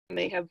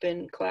may have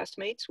been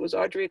classmates. Was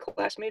Audrey a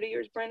classmate of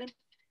yours, Brennan?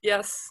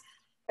 Yes.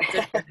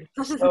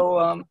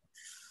 So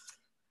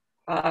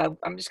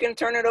I'm just going to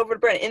turn it over to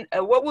Brennan.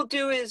 And what we'll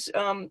do is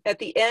at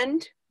the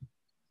end,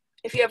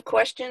 if you have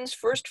questions,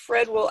 first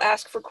Fred will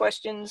ask for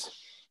questions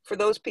for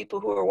those people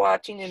who are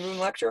watching in Room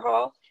Lecture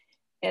Hall.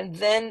 And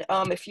then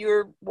if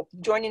you're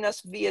joining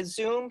us via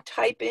Zoom,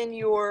 type in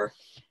your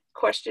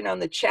question on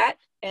the chat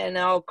and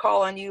I'll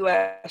call on you,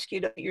 ask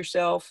you to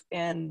yourself,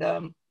 and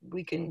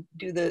we can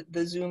do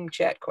the Zoom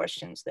chat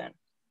questions then.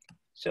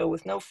 So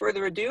with no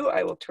further ado,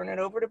 I will turn it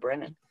over to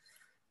Brennan.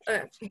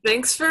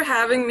 Thanks for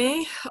having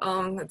me.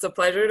 It's a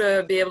pleasure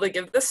to be able to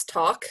give this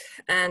talk.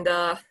 And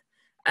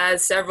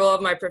as several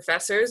of my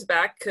professors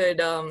back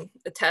could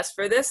attest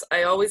for this,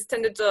 I always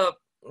tended to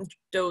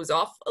doze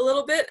off a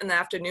little bit in the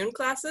afternoon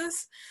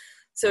classes.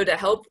 So to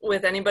help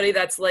with anybody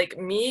that's like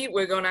me,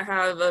 we're going to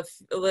have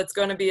it's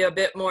going to be a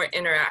bit more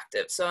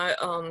interactive.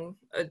 So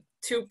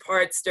two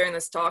parts during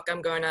this talk,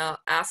 I'm going to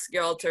ask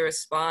y'all to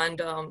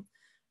respond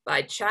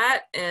by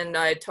chat, and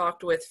I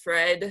talked with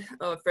Fred.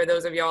 For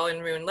those of y'all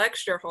in Room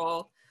Lecture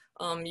Hall,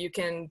 you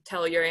can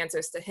tell your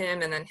answers to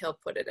him and then he'll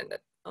put it in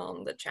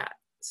the chat.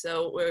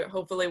 So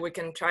hopefully we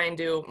can try and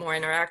do more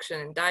interaction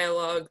and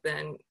dialogue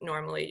than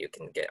normally you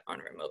can get on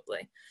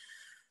remotely.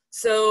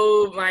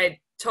 So my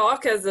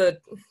talk, as the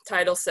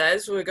title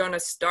says, we're going to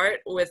start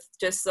with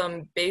just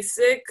some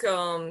basic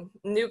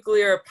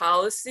nuclear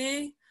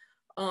policy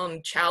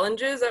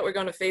challenges that we're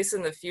going to face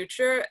in the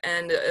future.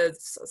 And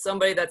as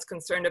somebody that's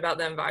concerned about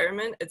the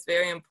environment, it's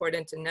very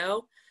important to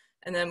know.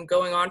 And then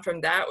going on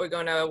from that, we're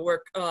going to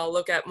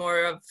look at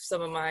more of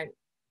some of my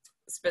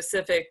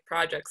specific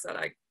projects that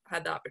I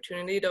had the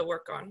opportunity to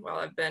work on while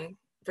I've been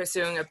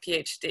pursuing a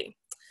PhD.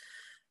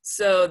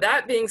 So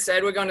that being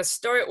said, we're going to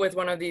start with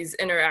one of these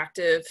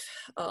interactive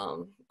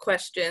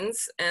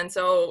questions. And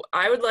so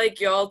I would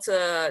like y'all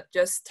to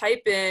just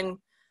type in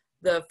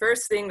the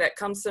first thing that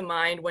comes to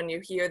mind when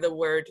you hear the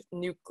word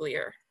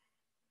nuclear.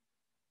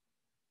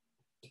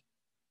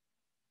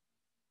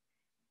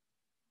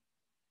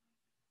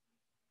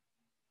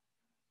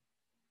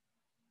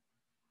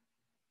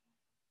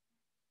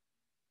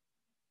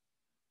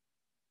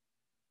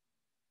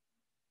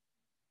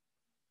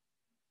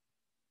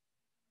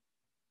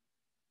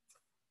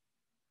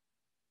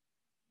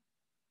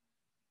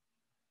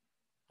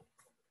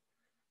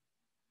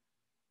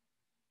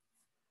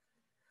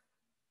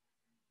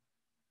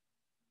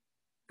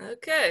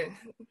 Okay,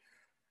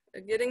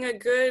 getting a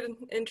good,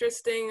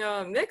 interesting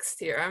mix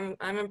here.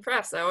 I'm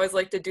impressed. I always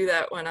like to do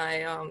that when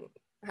I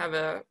have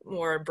a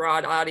more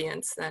broad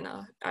audience than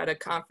at a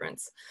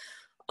conference.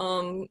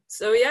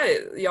 So yeah,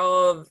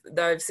 y'all,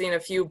 I've seen a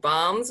few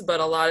bombs, but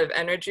a lot of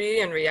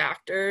energy and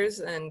reactors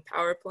and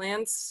power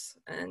plants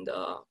and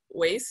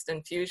waste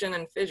and fusion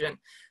and fission.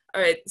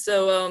 All right,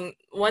 so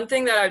one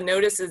thing that I've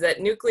noticed is that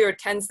nuclear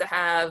tends to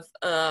have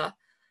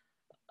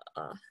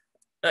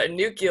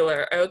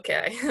nuclear,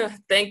 okay,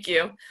 thank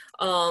you,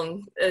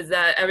 is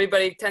that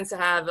everybody tends to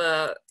have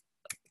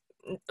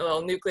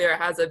nuclear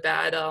has a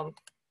bad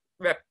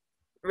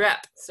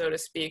rep, so to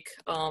speak,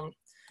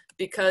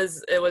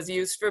 because it was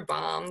used for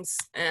bombs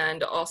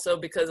and also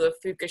because of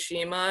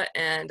Fukushima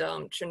and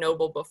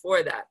Chernobyl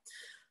before that.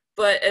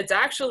 But it's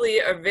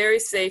actually a very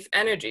safe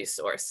energy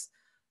source.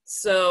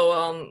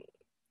 So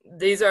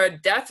these are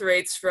death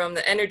rates from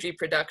the energy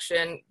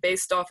production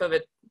based off of a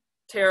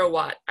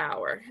terawatt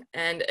hour,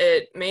 and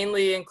it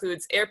mainly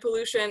includes air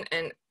pollution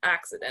and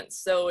accidents.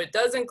 So it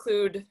does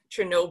include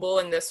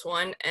Chernobyl in this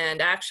one,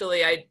 and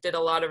actually I did a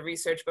lot of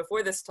research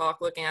before this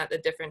talk looking at the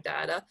different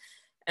data,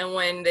 and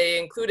when they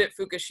included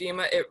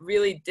Fukushima, it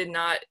really did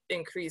not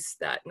increase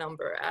that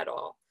number at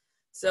all.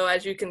 So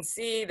as you can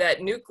see,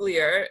 that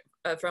nuclear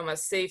from a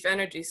safe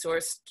energy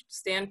source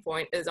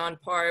standpoint is on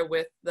par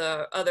with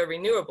the other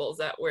renewables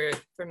that we're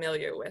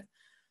familiar with.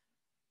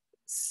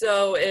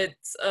 So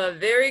it's a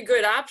very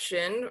good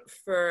option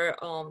for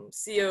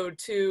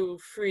CO2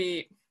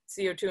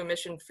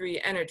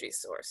 emission-free energy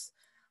source.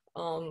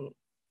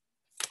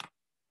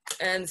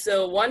 And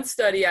so one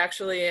study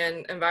actually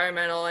in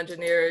environmental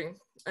engineering,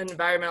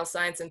 environmental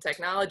science and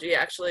technology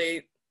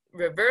actually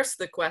reversed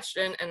the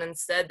question, and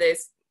instead they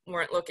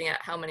weren't looking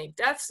at how many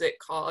deaths it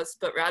caused,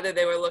 but rather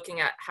they were looking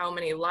at how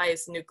many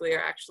lives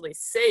nuclear actually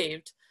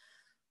saved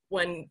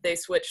when they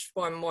switched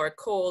from more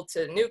coal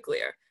to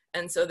nuclear.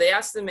 And so they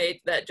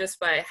estimate that just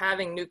by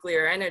having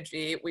nuclear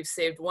energy, we've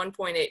saved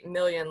 1.8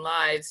 million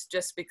lives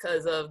just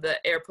because of the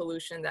air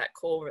pollution that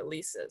coal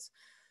releases.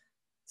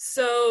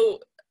 So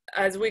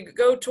as we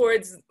go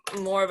towards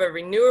more of a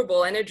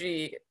renewable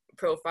energy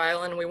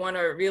profile and we want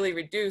to really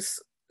reduce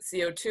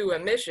CO2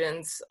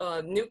 emissions,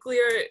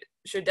 nuclear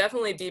should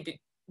definitely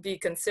be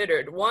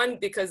considered. One,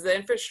 because the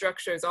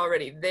infrastructure is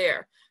already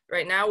there.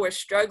 Right now we're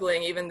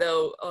struggling, even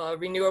though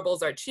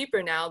renewables are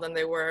cheaper now than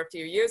they were a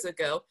few years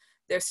ago.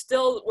 They're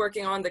still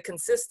working on the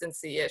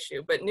consistency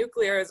issue, but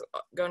nuclear is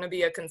going to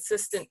be a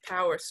consistent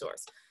power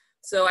source.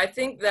 So I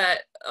think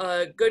that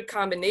a good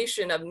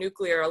combination of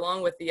nuclear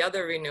along with the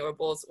other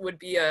renewables would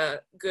be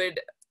a good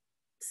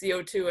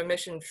CO2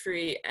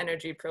 emission-free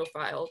energy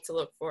profile to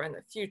look for in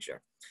the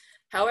future.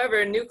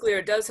 However,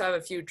 nuclear does have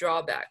a few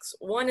drawbacks.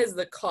 One is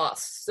the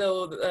cost.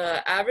 So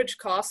the average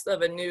cost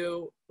of a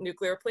new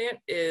nuclear plant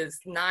is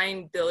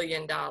 $9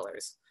 billion.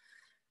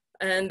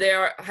 And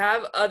there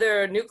have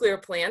other nuclear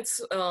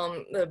plants.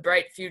 The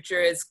bright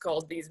future is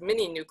called these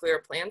mini nuclear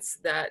plants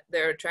that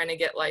they're trying to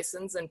get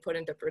licensed and put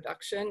into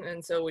production.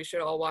 And so we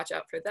should all watch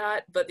out for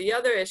that. But the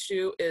other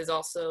issue is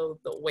also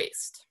the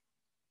waste.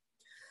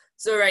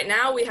 So right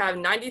now we have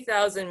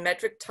 90,000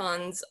 metric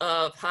tons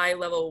of high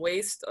level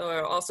waste,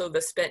 or also the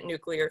spent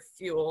nuclear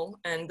fuel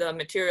and the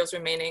materials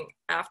remaining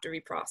after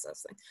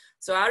reprocessing.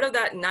 So out of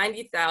that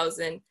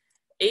 90,000,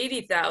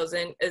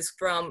 80,000 is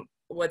from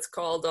what's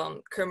called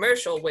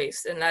commercial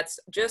waste, and that's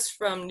just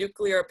from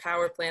nuclear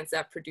power plants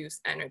that produce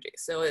energy.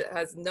 So it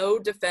has no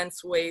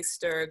defense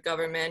waste or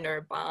government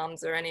or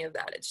bombs or any of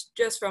that. It's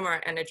just from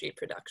our energy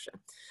production.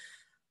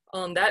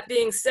 That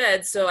being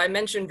said, so I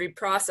mentioned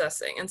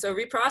reprocessing, and so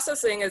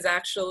reprocessing is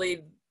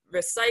actually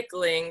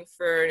recycling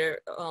for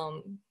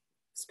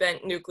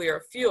spent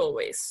nuclear fuel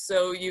waste.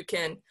 So you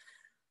can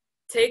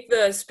take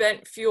the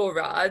spent fuel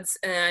rods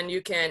and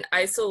you can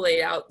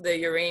isolate out the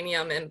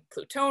uranium and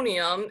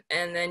plutonium,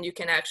 and then you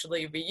can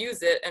actually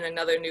reuse it in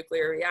another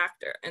nuclear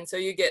reactor. And so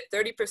you get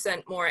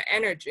 30% more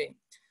energy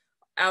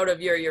out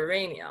of your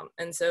uranium.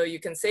 And so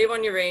you can save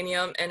on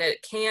uranium, and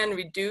it can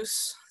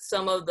reduce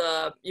some of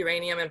the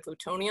uranium and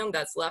plutonium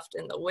that's left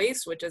in the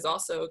waste, which is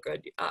also a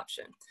good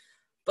option.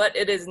 But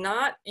it is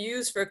not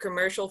used for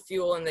commercial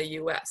fuel in the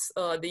US.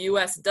 The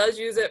US does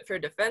use it for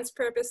defense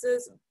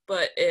purposes,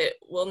 but it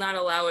will not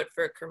allow it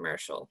for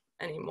commercial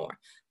anymore.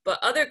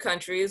 But other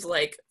countries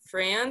like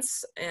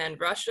France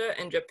and Russia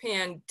and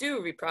Japan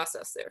do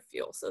reprocess their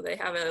fuel, so they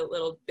have it a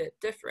little bit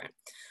different.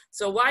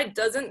 So why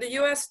doesn't the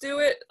US do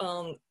it?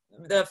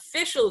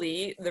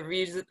 Officially, the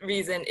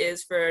reason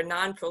is for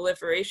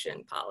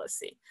non-proliferation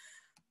policy.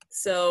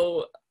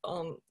 So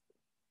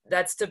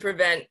that's to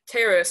prevent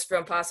terrorists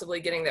from possibly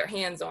getting their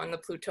hands on the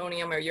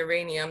plutonium or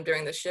uranium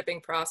during the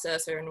shipping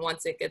process, or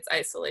once it gets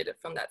isolated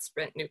from that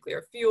spent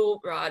nuclear fuel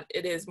rod,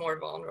 it is more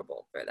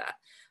vulnerable for that.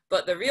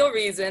 But the real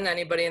reason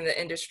anybody in the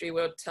industry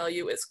will tell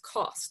you is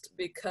cost,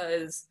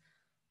 because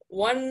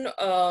one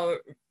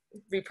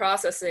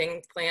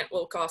reprocessing plant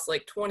will cost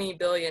like $20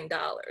 billion,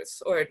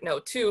 or no,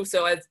 two.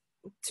 So as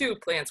 2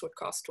 plants would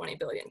cost $20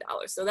 billion.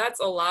 So that's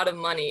a lot of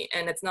money,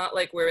 and it's not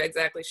like we're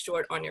exactly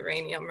short on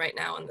uranium right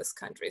now in this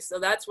country. So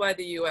that's why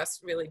the US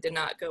really did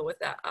not go with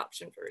that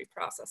option for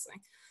reprocessing.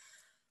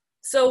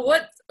 So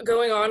what's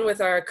going on with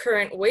our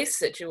current waste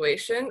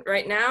situation?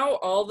 Right now,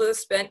 all the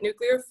spent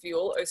nuclear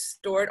fuel is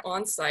stored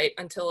on site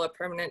until a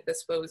permanent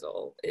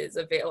disposal is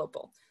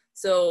available.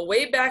 So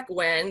way back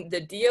when,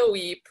 the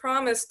DOE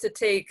promised to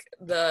take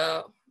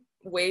the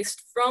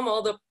waste from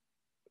all the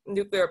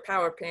nuclear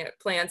power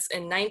plants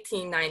in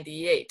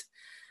 1998.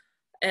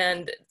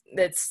 And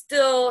that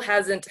still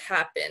hasn't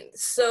happened.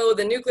 So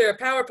the nuclear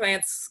power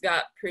plants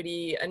got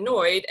pretty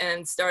annoyed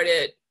and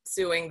started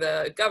suing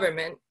the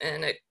government,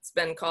 and it's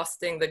been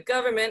costing the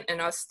government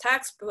and us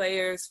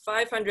taxpayers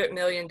 $500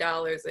 million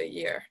a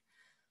year,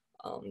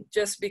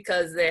 just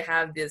because they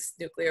have this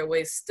nuclear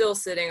waste still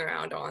sitting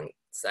around on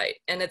site.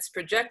 And it's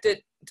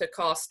projected to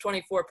cost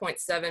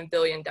 $24.7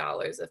 billion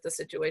if the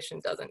situation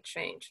doesn't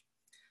change.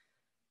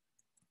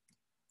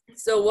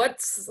 So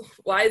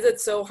why is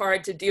it so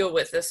hard to deal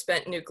with this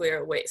spent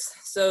nuclear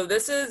waste? So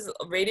this is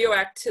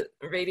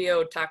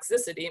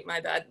radiotoxicity,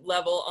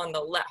 level on the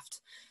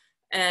left.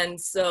 And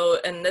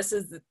this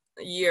is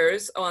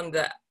years on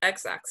the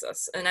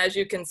x-axis. And as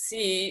you can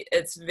see,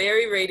 it's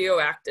very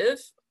radioactive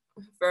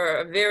for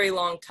a very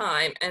long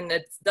time, and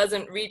it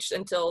doesn't reach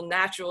until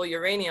natural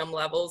uranium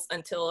levels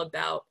until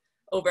about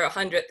over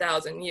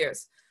 100,000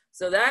 years.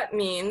 So that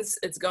means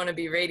it's going to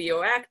be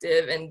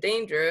radioactive and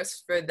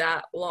dangerous for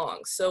that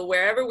long. So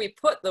wherever we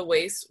put the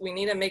waste, we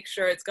need to make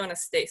sure it's going to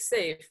stay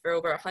safe for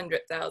over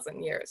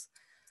 100,000 years,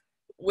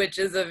 which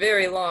is a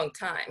very long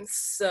time.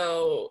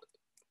 So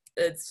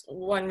it's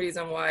one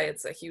reason why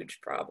it's a huge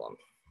problem.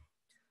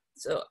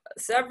 So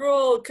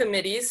several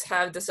committees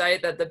have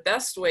decided that the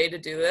best way to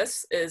do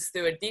this is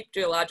through a deep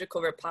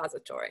geological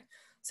repository.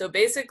 So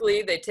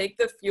basically they take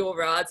the fuel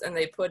rods and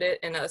they put it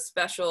in a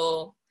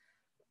special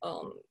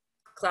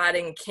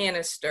cladding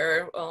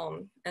canister,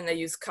 and they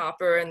use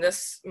copper in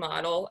this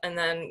model. And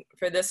then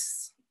for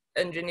this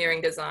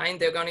engineering design,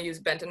 they're going to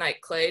use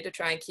bentonite clay to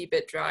try and keep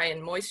it dry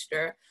and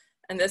moisture.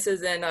 And this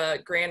is in a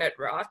granite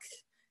rock.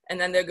 And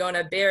then they're going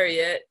to bury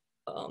it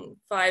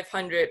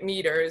 500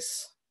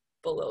 meters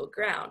below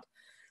ground.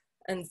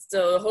 And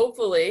so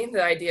hopefully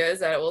the idea is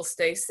that it will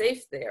stay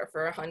safe there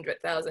for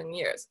 100,000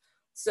 years.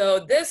 So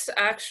this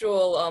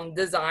actual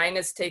design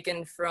is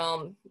taken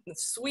from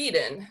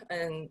Sweden,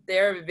 and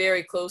they're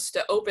very close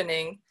to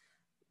opening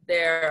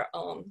their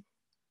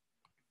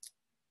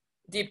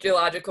deep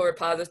geological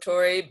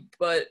repository,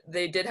 but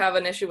they did have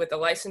an issue with the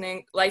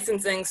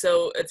licensing,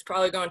 so it's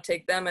probably going to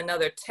take them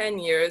another 10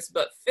 years,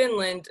 but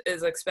Finland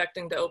is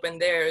expecting to open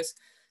theirs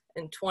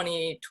in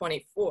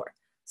 2024.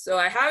 So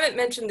I haven't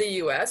mentioned the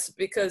US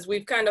because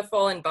we've kind of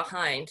fallen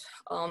behind.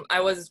 I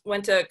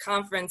went to a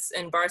conference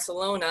in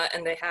Barcelona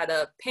and they had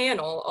a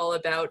panel all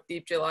about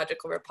deep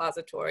geological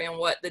repository and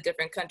what the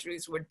different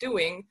countries were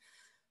doing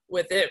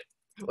with it,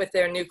 with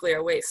their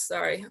nuclear waste,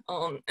 sorry.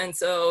 And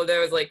so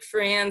there was like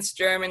France,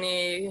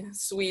 Germany,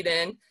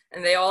 Sweden,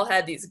 and they all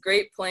had these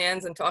great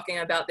plans and talking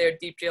about their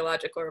deep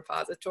geological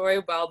repository,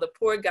 while the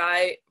poor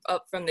guy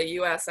up from the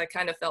US, I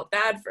kind of felt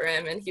bad for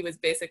him, and he was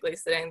basically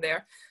sitting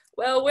there,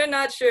 well, we're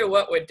not sure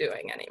what we're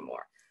doing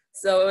anymore.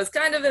 So it was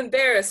kind of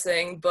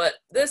embarrassing, but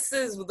this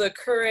is the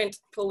current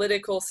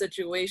political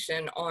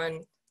situation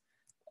on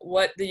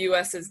what the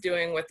US is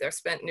doing with their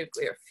spent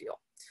nuclear fuel.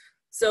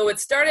 So it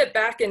started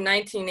back in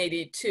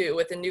 1982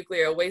 with the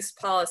Nuclear Waste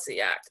Policy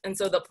Act. And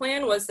so the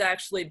plan was to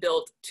actually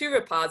build 2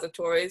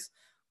 repositories,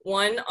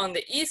 one on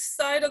the east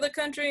side of the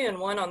country and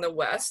one on the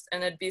west,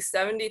 and it'd be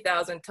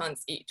 70,000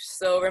 tons each.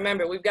 So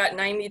remember, we've got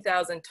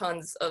 90,000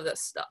 tons of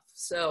this stuff.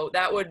 So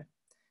that would,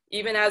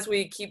 even as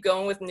we keep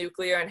going with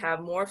nuclear and have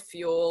more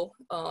fuel,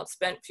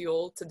 spent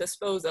fuel to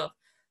dispose of,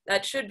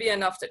 that should be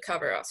enough to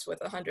cover us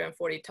with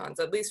 140 tons,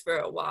 at least for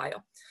a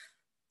while.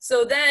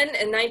 So then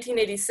in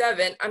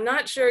 1987, I'm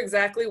not sure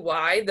exactly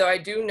why, though I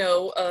do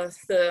know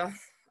the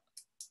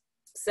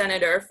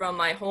senator from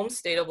my home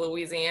state of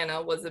Louisiana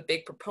was a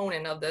big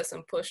proponent of this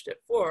and pushed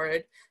it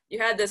forward. You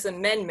had this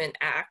Amendment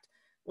Act,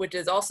 which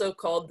is also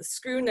called the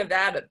Screw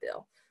Nevada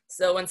Bill.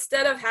 So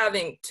instead of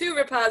having 2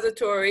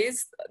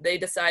 repositories, they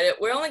decided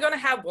we're only going to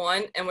have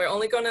one, and we're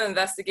only going to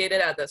investigate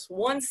it at this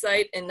one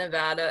site in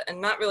Nevada and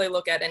not really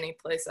look at any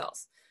place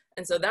else.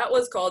 And so that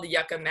was called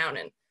Yucca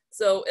Mountain.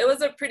 So it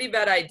was a pretty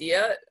bad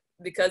idea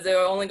because they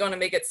were only going to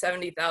make it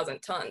 70,000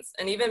 tons.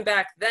 And even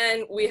back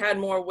then, we had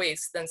more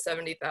waste than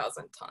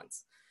 70,000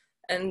 tons.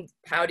 And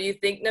how do you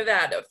think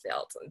Nevada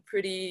felt?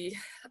 Pretty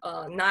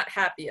not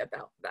happy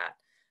about that.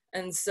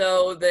 And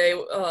so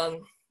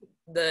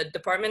the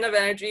Department of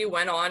Energy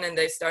went on and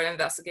they started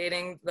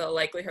investigating the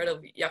likelihood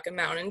of Yucca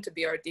Mountain to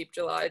be our deep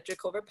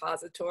geological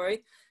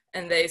repository.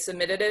 And they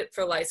submitted it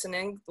for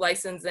licensing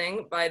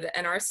by the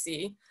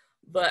NRC.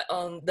 But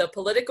the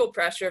political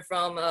pressure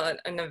from a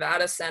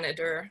Nevada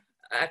senator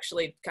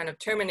actually kind of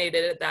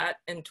terminated that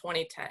in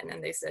 2010.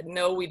 And they said,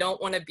 no, we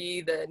don't want to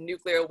be the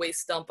nuclear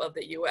waste dump of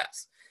the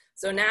US.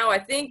 So now I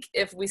think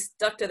if we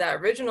stuck to that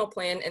original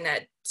plan and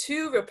had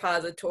 2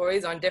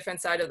 repositories on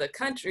different sides of the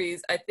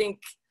countries, I think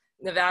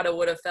Nevada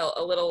would have felt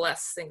a little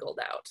less singled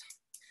out.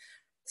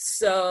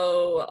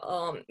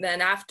 So then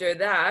after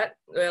that,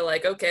 we're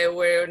like, okay,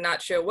 we're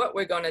not sure what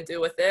we're going to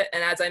do with it.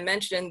 And as I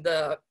mentioned,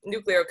 the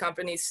nuclear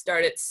companies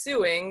started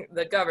suing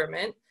the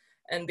government.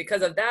 And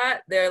because of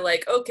that, they're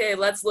like, okay,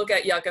 let's look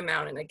at Yucca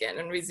Mountain again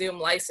and resume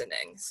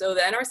licensing. So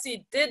the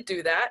NRC did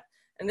do that.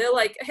 And they're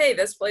like, hey,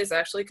 this place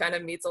actually kind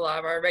of meets a lot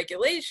of our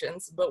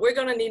regulations, but we're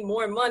going to need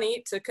more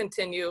money to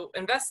continue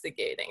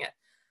investigating it.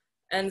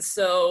 And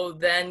so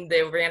then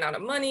they ran out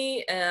of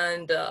money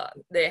and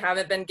they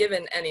haven't been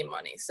given any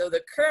money. So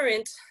the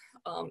current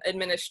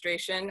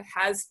administration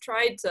has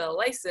tried to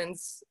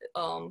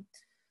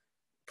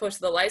push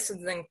the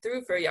licensing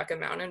through for Yucca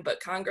Mountain, but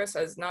Congress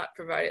has not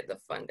provided the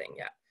funding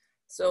yet.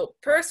 So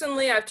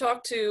personally, I've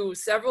talked to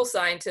several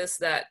scientists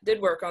that did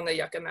work on the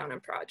Yucca Mountain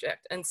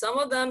project, and some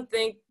of them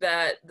think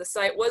that the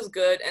site was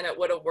good and it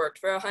would have worked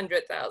for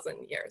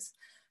 100,000 years.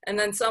 And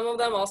then some of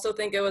them also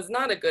think it was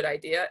not a good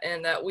idea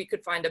and that we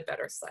could find a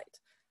better site.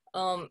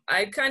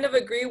 I kind of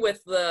agree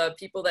with the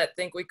people that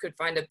think we could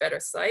find a better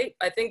site.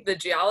 I think the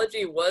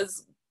geology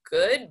was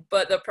good,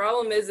 but the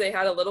problem is they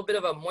had a little bit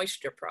of a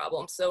moisture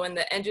problem. So in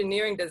the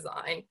engineering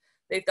design,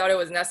 they thought it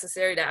was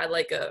necessary to add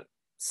like a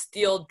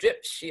steel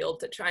drip shield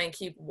to try and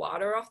keep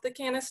water off the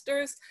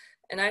canisters.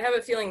 And I have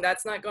a feeling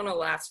that's not going to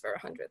last for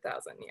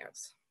 100,000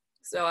 years.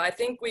 So I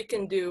think we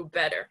can do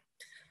better.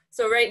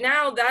 So right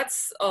now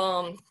that's,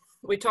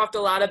 we talked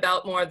a lot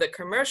about more of the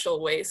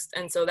commercial waste.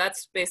 And so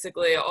that's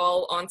basically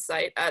all on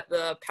site at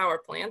the power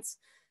plants.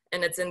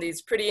 And it's in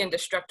these pretty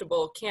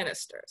indestructible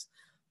canisters.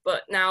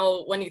 But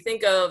now when you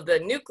think of the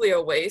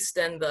nuclear waste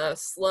and the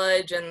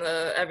sludge and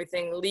the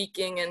everything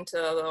leaking into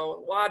the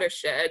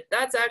watershed,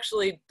 that's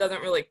actually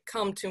doesn't really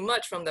come too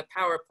much from the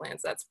power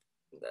plants. That's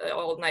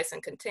all nice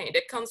and contained.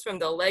 It comes from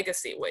the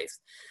legacy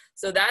waste.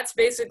 So that's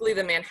basically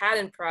the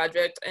Manhattan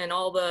Project and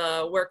all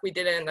the work we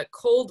did in the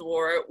Cold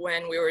War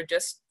when we were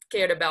just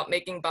scared about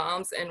making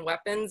bombs and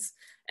weapons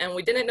and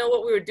we didn't know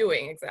what we were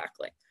doing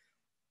exactly.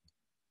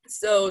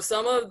 So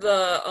some of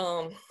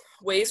the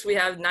waste, we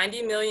have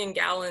 90 million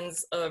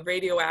gallons of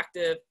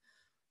radioactive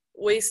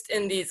waste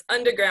in these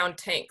underground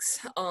tanks.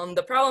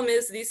 The problem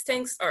is these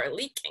tanks are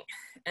leaking.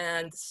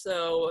 And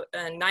so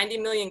 90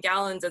 million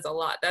gallons is a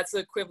lot. That's the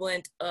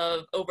equivalent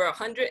of over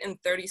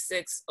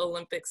 136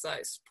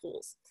 Olympic-sized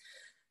pools.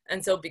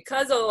 And so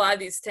because a lot of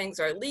these tanks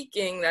are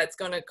leaking, that's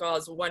going to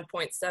cause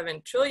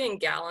 1.7 trillion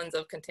gallons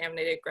of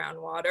contaminated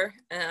groundwater.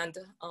 And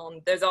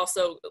there's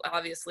also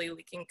obviously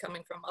leaking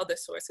coming from other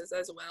sources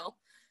as well.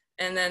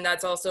 And then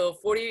that's also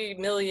 40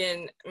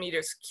 million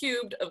meters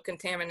cubed of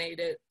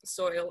contaminated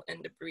soil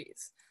and debris.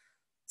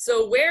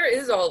 So where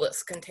is all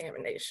this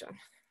contamination?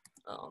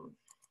 Oh,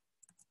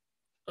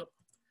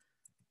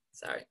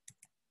 sorry.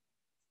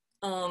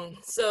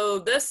 So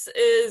this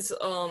is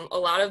a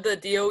lot of the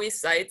DOE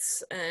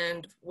sites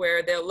and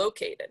where they're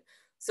located.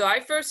 So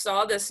I first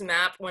saw this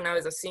map when I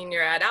was a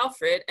senior at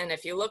Alfred, and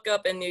if you look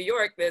up in New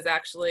York, there's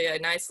actually a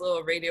nice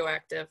little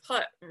radioactive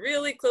hut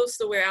really close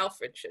to where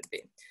Alfred should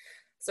be.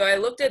 So I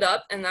looked it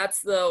up, and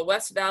that's the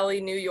West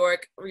Valley, New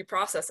York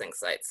reprocessing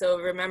site. So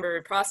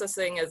remember,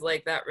 reprocessing is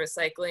like that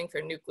recycling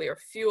for nuclear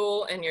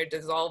fuel, and you're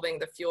dissolving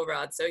the fuel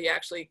rod. So you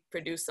actually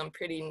produce some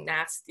pretty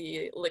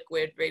nasty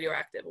liquid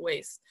radioactive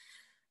waste.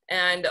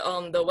 And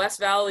the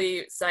West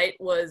Valley site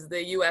was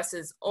the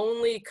US's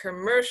only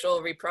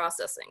commercial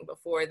reprocessing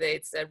before they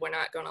said, we're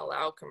not going to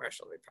allow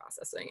commercial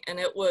reprocessing. And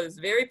it was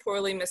very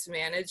poorly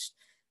mismanaged.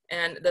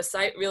 And the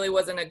site really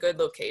wasn't a good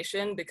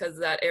location because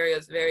that area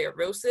is very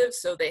erosive.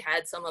 So they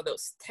had some of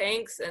those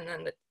tanks, and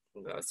then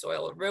the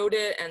soil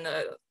eroded and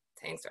the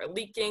tanks are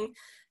leaking,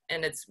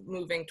 and it's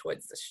moving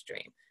towards the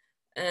stream.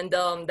 And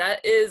that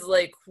is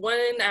like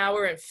 1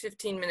 hour and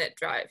 15-minute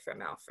drive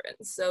from Alfred.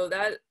 So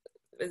that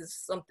is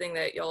something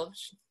that y'all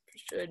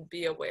should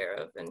be aware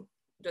of, and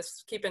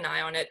just keep an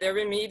eye on it. They're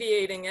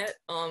remediating it,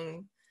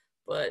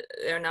 but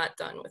they're not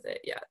done with it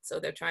yet. So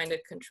they're trying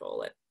to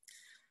control it.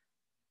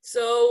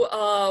 So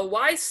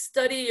why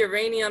study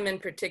uranium in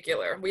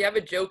particular? We have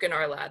a joke in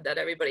our lab that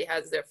everybody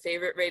has their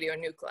favorite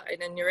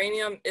radionuclide, and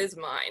uranium is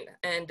mine.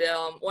 And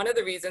one of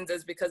the reasons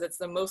is because it's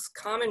the most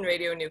common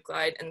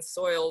radionuclide in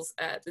soils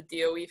at the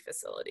DOE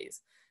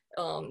facilities.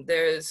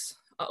 There's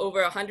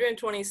over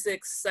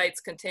 126 sites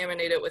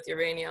contaminated with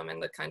uranium in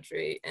the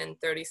country in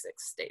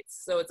 36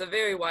 states. So it's a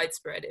very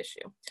widespread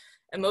issue.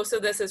 And most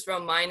of this is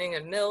from mining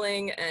and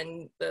milling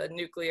and the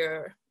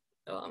nuclear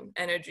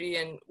energy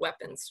and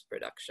weapons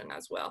production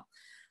as well.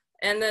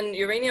 And then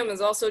uranium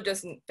is also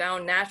just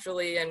found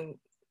naturally in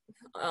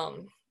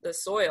the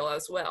soil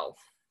as well.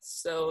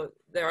 So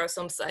there are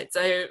some sites,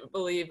 I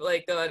believe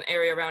like an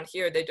area around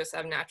here, they just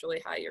have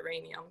naturally high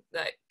uranium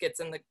that gets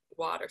in the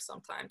water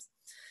sometimes.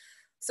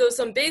 So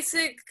some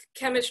basic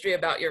chemistry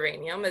about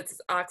uranium,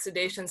 its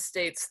oxidation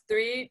states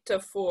 3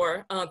 to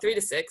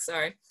 6,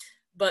 sorry.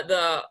 But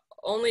the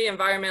only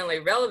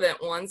environmentally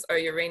relevant ones are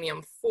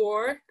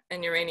uranium-4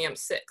 and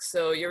uranium-6.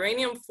 So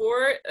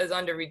uranium-4 is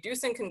under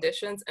reducing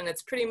conditions, and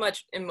it's pretty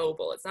much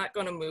immobile. It's not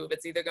going to move.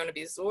 It's either going to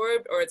be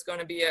absorbed or it's going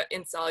to be an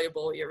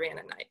insoluble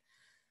uraninite.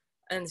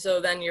 And so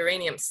then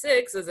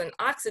uranium-6 is in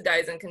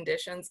oxidizing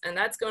conditions, and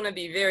that's going to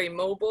be very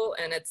mobile,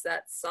 and it's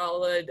that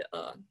solid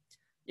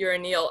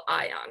uranyl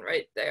ion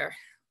right there.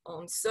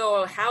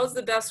 So how's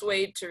the best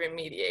way to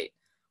remediate?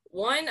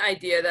 One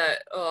idea that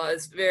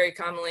is very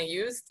commonly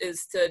used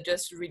is to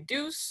just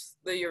reduce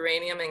the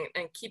uranium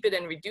and keep it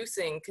in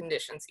reducing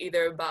conditions,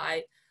 either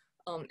by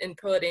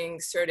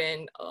inputting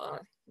certain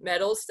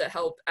metals to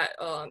help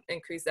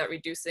increase that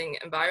reducing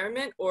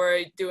environment,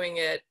 or doing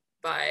it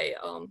by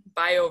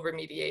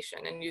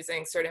bioremediation and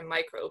using certain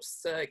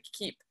microbes to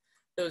keep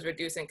those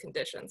reducing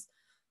conditions.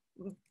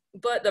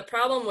 But the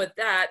problem with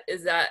that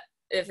is that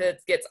if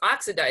it gets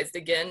oxidized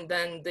again,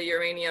 then the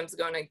uranium is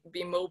going to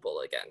be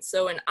mobile again.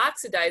 So in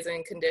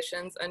oxidizing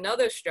conditions,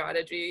 another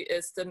strategy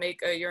is to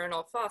make a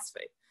uranyl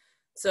phosphate.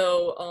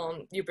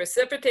 So you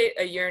precipitate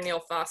a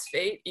uranyl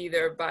phosphate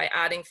either by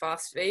adding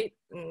phosphate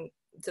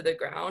to the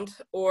ground,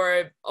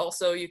 or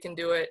also you can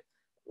do it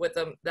with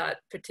that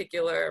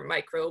particular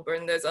microbe,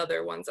 and there's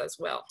other ones as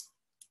well.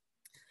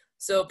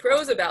 So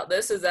pros about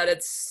this is that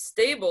it's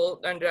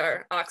stable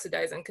under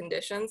oxidizing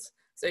conditions.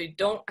 So you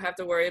don't have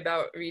to worry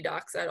about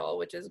redox at all,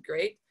 which is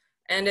great.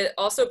 And it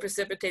also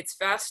precipitates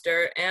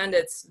faster, and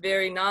it's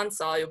very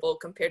non-soluble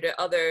compared to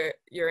other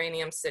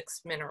uranium-6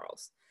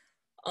 minerals.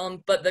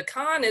 But the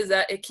con is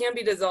that it can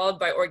be dissolved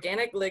by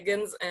organic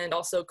ligands and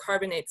also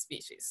carbonate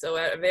species. So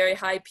at a very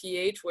high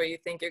pH where you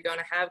think you're going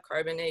to have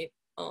carbonate,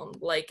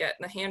 like at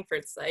the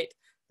Hanford site,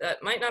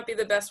 that might not be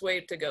the best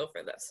way to go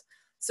for this.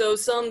 So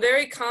some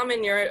very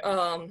common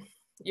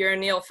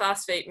uranyl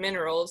phosphate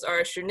minerals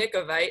are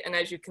shunicovite, and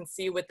as you can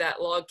see with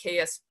that log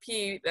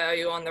KSP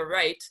value on the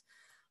right,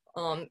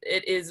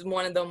 it is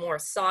one of the more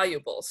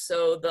soluble.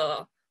 So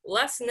the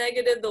less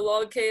negative the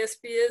log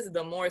KSP is,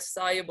 the more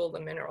soluble the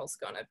mineral is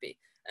going to be.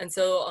 And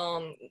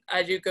so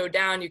as you go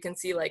down, you can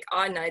see like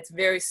audenite's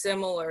very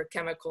similar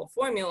chemical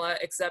formula,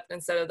 except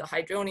instead of the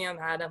hydronium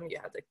atom, you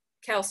have the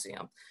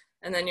calcium.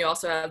 And then you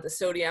also have the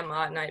sodium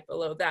audenite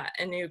below that.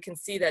 And you can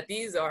see that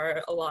these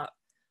are a lot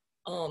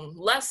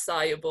less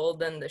soluble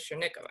than the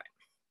shunicovite.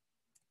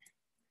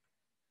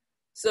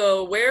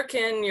 So where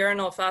can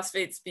uranyl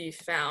phosphates be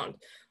found?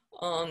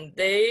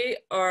 They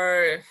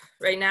are,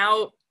 right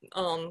now,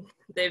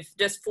 they've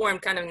just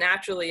formed kind of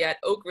naturally at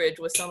Oak Ridge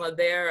with some of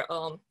their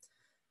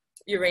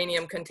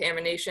uranium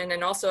contamination,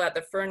 and also at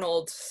the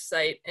Fernald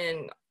site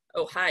in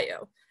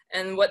Ohio.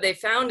 And what they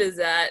found is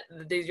that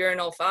these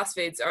uranyl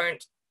phosphates are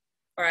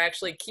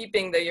actually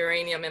keeping the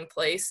uranium in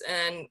place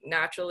and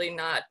naturally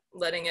not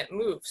letting it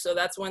move. So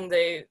that's when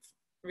they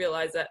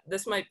realized that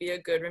this might be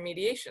a good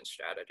remediation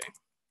strategy.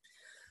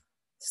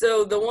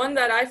 So the one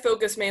that I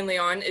focus mainly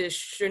on is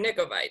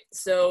chernikovite.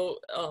 So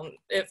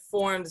it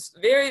forms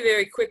very,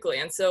 very quickly.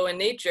 And so in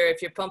nature,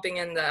 if you're pumping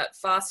in that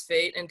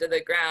phosphate into the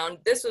ground,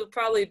 this would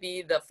probably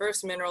be the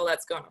first mineral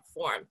that's going to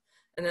form.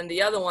 And then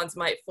the other ones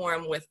might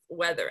form with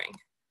weathering.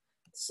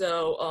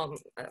 So,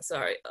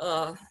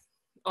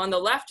 on the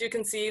left, you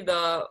can see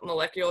the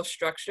molecular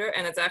structure,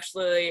 and it's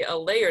actually a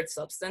layered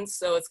substance.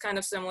 So it's kind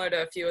of similar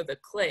to a few of the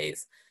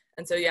clays.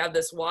 And so you have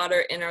this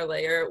water inner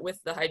layer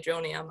with the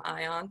hydronium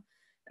ion.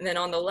 And then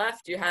on the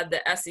left, you have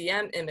the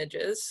SEM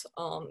images.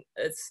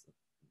 It's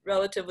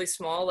relatively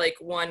small, like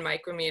 1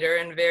 micrometer,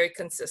 and very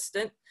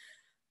consistent.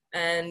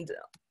 And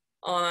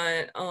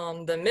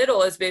on the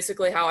middle is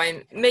basically how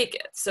I make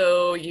it.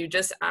 So you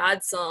just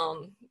add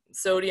some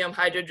sodium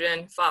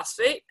hydrogen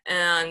phosphate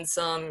and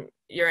some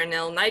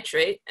uranyl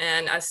nitrate.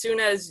 And as soon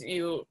as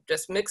you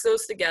just mix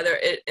those together,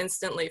 it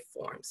instantly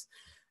forms.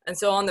 And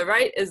so on the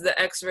right is the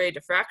X-ray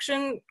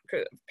diffraction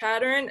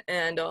pattern.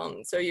 And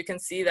so you can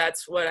see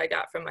that's what I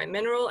got from my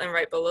mineral. And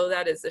right below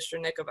that is the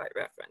chernikovite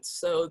reference.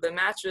 So the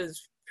match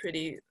is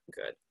pretty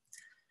good.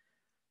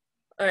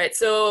 All right,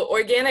 so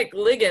organic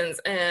ligands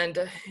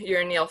and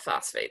uranyl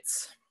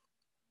phosphates.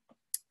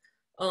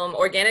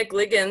 Organic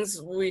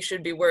ligands, we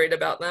should be worried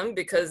about them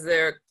because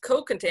they're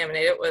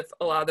co-contaminated with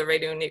a lot of the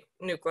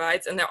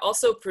radionuclides, and they're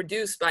also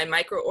produced by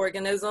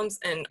microorganisms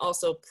and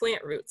also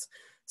plant roots.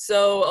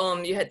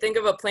 So you think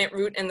of a plant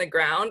root in the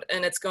ground,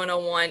 and it's going to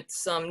want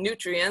some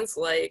nutrients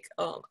like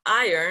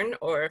iron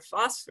or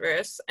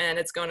phosphorus, and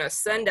it's going to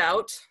send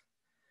out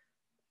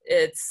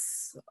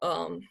its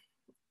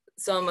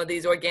some of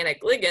these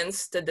organic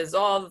ligands to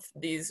dissolve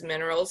these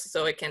minerals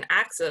so it can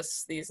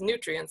access these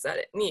nutrients that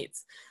it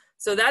needs.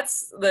 So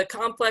that's the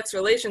complex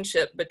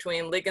relationship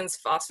between ligands,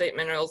 phosphate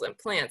minerals, and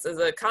plants. As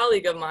a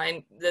colleague of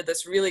mine did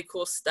this really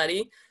cool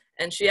study,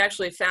 and she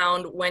actually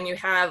found when you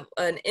have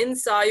an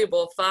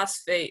insoluble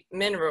phosphate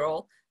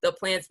mineral, the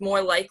plant's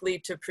more likely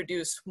to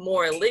produce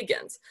more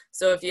ligands.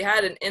 So if you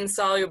had an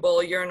insoluble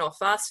uranyl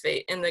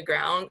phosphate in the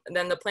ground,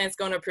 then the plant's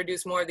going to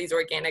produce more of these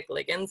organic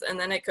ligands, and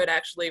then it could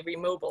actually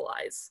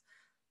remobilize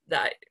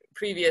that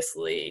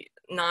previously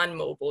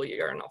non-mobile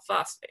uranyl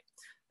phosphate.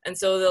 And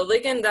so the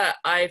ligand that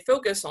I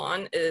focus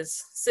on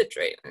is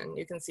citrate, and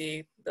you can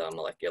see the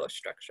molecular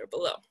structure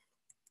below.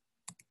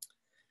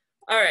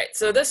 All right,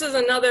 so this is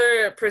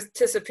another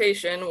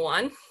participation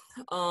one.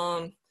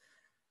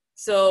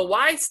 So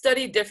why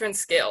study different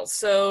scales?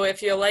 So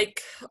if you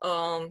like,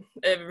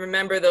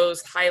 remember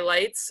those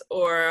highlights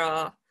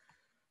or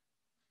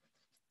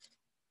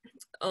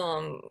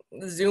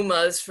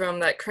Zumas from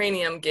that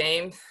cranium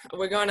game,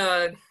 we're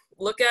gonna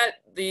look at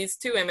these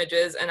 2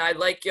 images, and I'd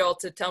like y'all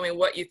to tell me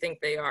what you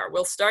think they are.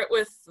 We'll start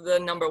with the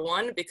number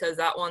 1 because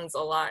that one's a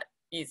lot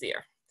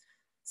easier.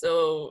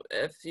 So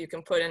if you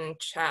can put in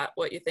chat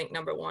what you think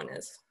number 1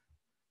 is,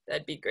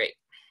 that'd be great.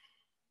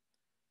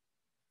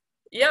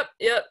 Yep,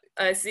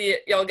 I see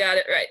it. Y'all got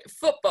it right.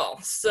 Football.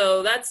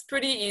 So that's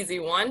pretty easy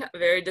one,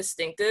 very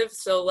distinctive.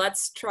 So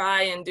let's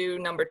try and do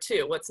number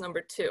 2. What's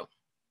number 2?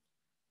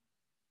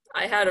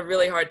 I had a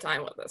really hard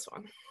time with this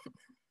one.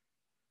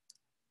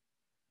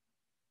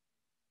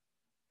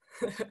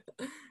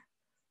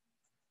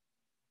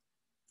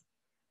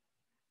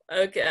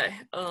 Okay,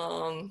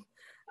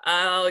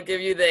 I'll give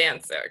you the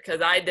answer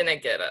because I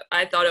didn't get it.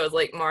 I thought it was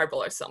like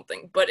marble or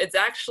something, but it's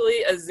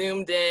actually a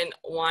zoomed in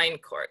wine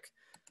cork.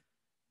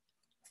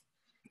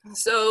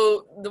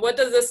 So what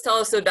does this tell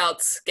us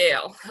about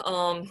scale?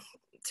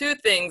 2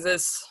 things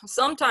is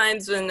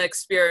sometimes in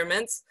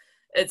experiments,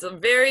 it's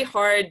very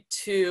hard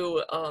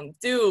to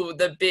do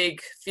the big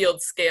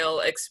field scale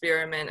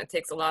experiment. It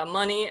takes a lot of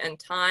money and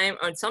time,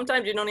 and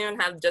sometimes you don't even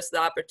have just the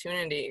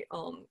opportunity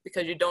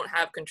because you don't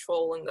have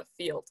control in the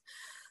field.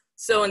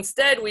 So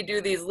instead, we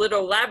do these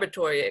little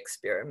laboratory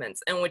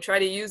experiments, and we try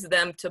to use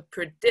them to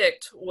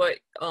predict what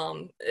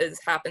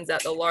happens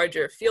at the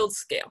larger field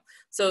scale.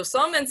 So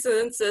some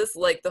instances,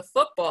 like the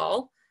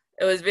football,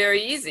 it was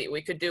very easy.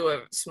 We could do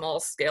a small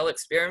scale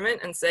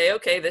experiment and say,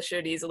 okay, this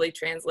should easily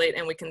translate,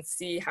 and we can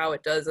see how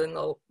it does in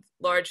the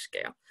large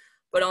scale.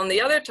 But on the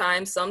other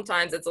time,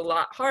 sometimes it's a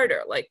lot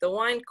harder, like the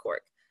wine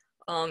cork.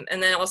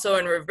 And then also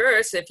in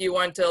reverse, if you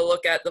want to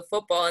look at the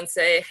football and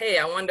say, hey,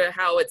 I wonder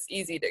how it's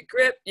easy to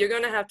grip, you're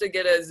going to have to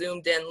get a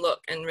zoomed in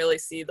look and really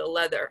see the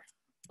leather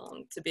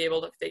to be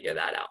able to figure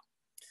that out.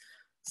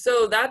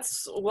 So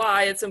that's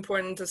why it's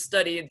important to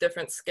study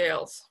different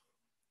scales.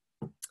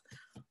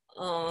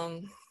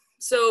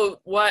 So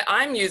what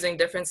I'm using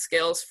different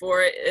scales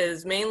for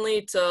is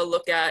mainly to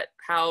look at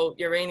how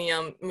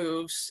uranium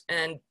moves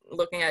and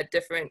looking at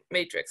different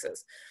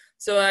matrices.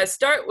 So I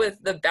start with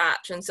the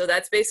batch, and so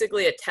that's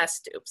basically a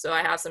test tube. So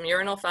I have some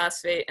uranyl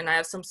phosphate and I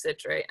have some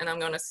citrate, and I'm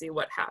going to see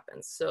what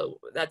happens. So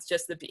that's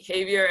just the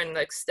behavior and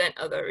the extent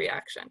of the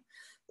reaction.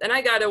 Then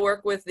I got to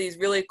work with these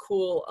really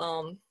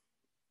cool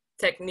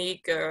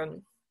technique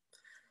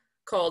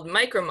called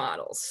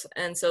micromodels.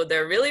 And so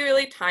they're really,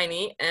 really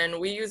tiny,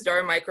 and we used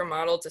our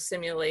micromodel to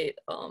simulate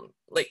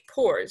like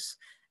pores.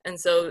 And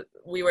so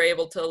we were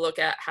able to look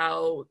at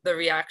how the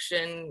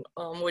reaction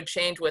would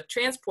change with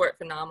transport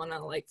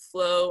phenomena like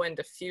flow and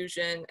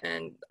diffusion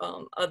and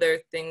other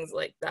things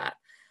like that.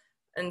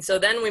 And so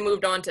then we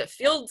moved on to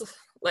field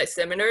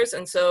lysimeters.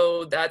 And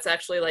so that's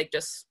actually like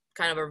just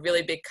kind of a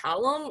really big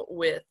column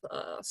with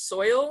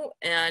soil.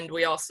 And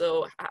we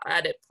also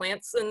added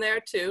plants in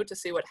there too to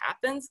see what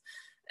happens.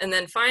 And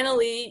then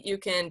finally, you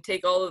can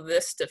take all of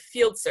this to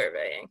field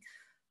surveying.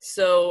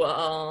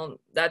 So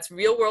that's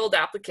real world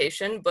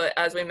application, but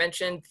as we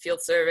mentioned, field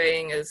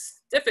surveying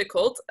is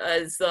difficult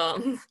as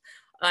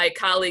my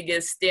colleague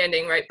is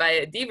standing right by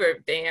a beaver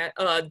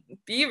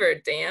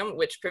dam,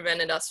 which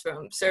prevented us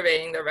from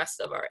surveying the rest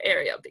of our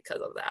area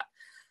because of that.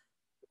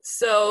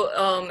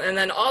 So, and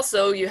then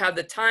also you have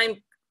the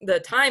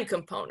time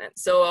component.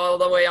 So all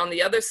the way on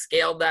the other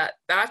scale, that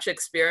batch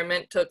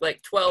experiment took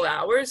like 12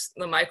 hours.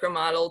 The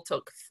micromodel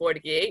took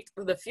 48.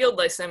 The field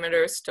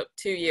lysimeters took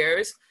 2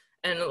 years.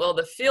 And well,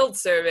 the field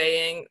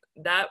surveying,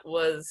 that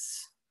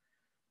was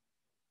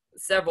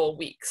several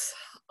weeks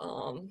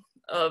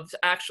of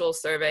actual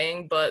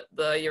surveying, but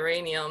the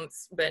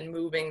uranium's been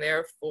moving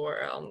there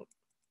for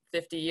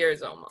 50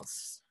 years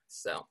almost.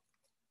 So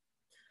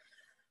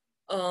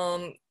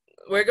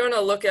we're going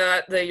to look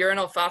at the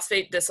uranyl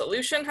phosphate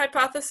dissolution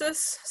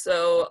hypothesis.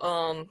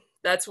 So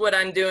that's what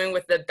I'm doing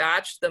with the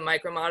batch, the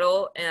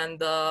micromodel, and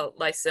the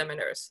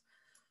lysimeters.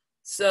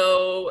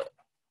 So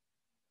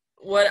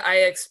what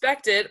I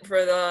expected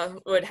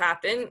would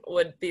happen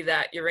would be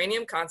that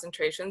uranium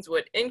concentrations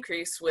would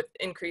increase with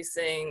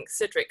increasing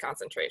citrate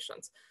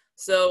concentrations.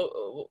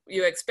 So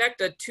you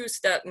expect a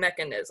two-step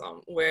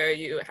mechanism where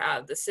you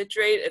have the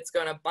citrate, it's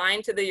going to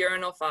bind to the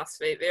uranyl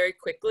phosphate very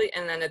quickly,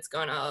 and then it's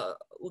going to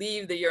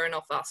leave the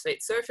uranyl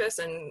phosphate surface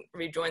and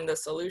rejoin the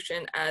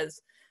solution as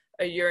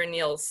a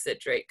uranyl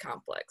citrate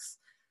complex.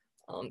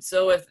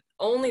 So if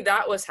only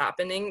that was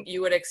happening,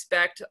 you would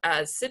expect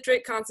as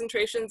citrate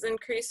concentrations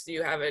increase,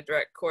 you have a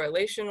direct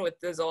correlation with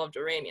dissolved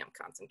uranium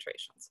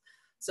concentrations.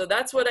 So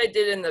that's what I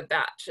did in the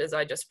batch, is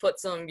I just put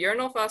some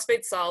uranyl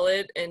phosphate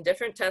solid in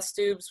different test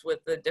tubes with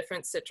the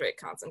different citrate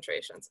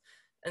concentrations.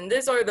 And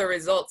these are the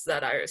results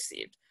that I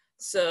received.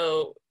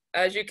 So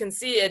as you can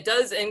see, it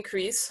does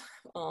increase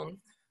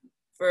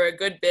for a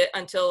good bit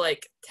until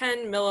like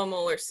 10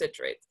 millimolar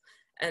citrate.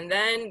 And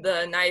then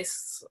the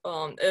nice,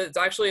 it's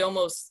actually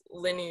almost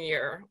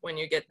linear when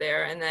you get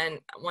there. And then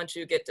once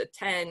you get to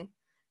 10,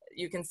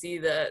 you can see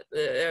that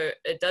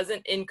it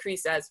doesn't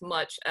increase as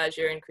much as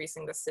you're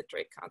increasing the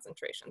citrate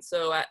concentration.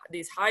 So at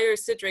these higher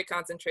citrate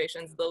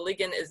concentrations, the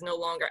ligand is no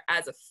longer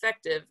as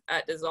effective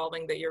at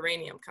dissolving the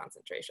uranium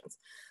concentrations.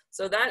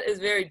 So that is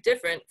very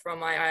different from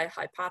my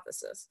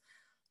hypothesis.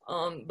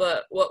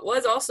 But what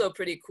was also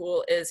pretty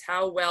cool is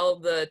how well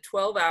the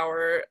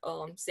 12-hour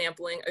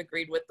sampling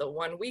agreed with the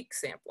 1-week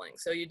sampling.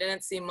 So you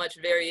didn't see much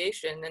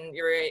variation in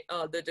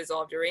the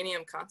dissolved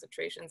uranium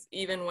concentrations,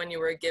 even when you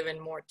were given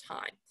more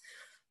time.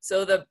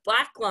 So the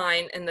black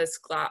line in this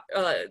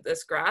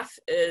graph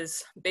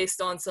is based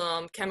on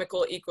some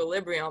chemical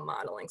equilibrium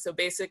modeling. So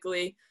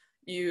basically,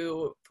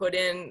 you put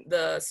in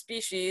the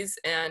species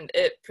and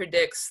it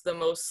predicts the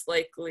most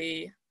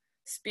likely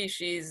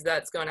species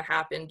that's going to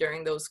happen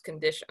during those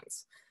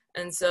conditions.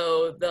 And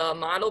so the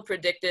model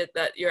predicted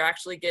that you're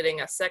actually getting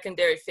a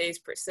secondary phase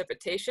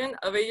precipitation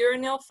of a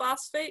uranyl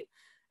phosphate,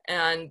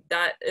 and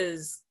that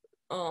is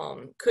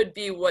could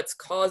be what's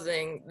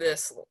causing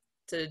this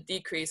to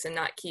decrease and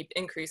not keep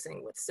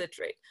increasing with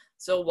citrate.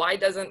 So why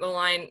doesn't the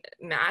line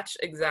match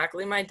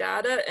exactly my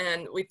data?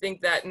 And we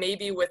think that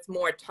maybe with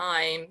more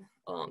time,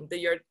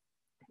 the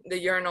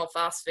uranyl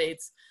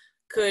phosphates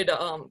could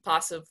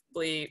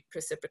possibly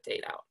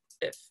precipitate out,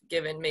 if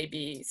given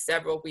maybe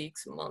several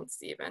weeks,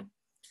 months even.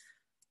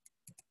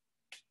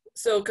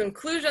 So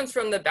conclusions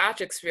from the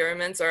batch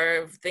experiments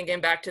are thinking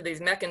back to these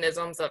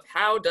mechanisms of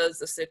how does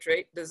the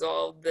citrate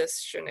dissolve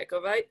this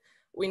Chernykhovite.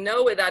 We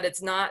know that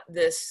it's not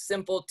this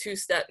simple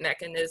two-step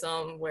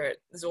mechanism where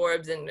it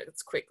absorbs and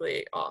it's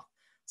quickly off.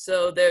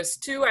 So there's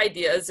two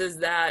ideas, is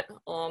that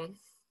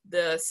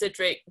the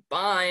citrate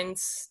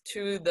binds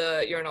to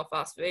the uranyl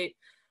phosphate,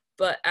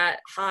 but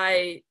at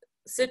high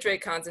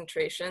citrate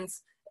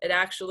concentrations, it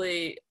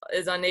actually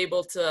is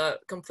unable to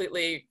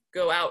completely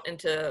go out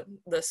into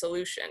the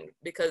solution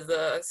because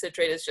the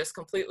citrate is just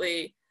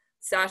completely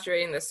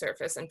saturating the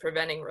surface and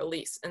preventing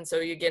release. And so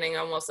you're getting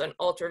almost an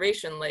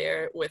alteration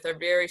layer with a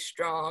very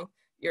strong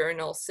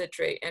uranyl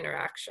citrate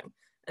interaction.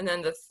 And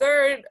then the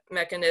third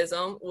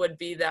mechanism would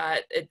be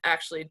that it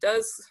actually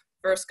does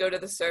first go to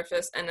the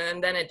surface and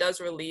then it does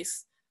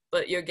release,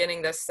 but you're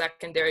getting the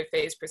secondary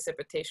phase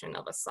precipitation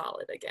of a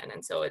solid again.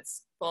 And so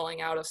it's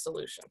falling out of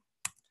solution.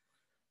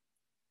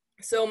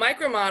 So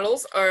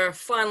micromodels are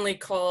fondly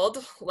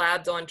called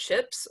labs on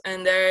chips,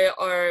 and they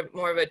are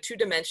more of a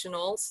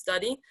two-dimensional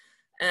study.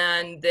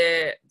 And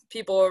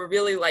people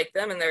really like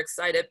them and they're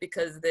excited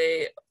because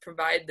they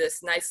provide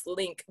this nice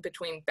link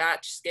between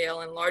batch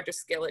scale and larger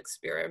scale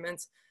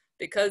experiments,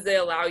 because they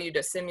allow you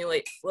to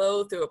simulate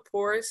flow through a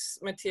porous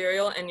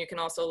material, and you can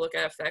also look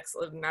at effects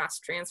of mass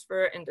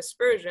transfer and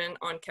dispersion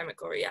on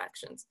chemical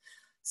reactions.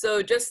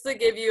 So just to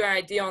give you an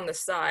idea on the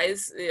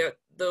size,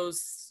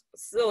 those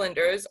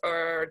cylinders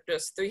are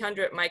just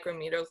 300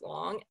 micrometers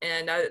long,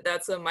 and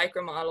that's a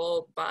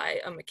micromodel by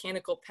a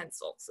mechanical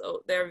pencil.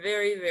 So they're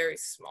very, very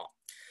small.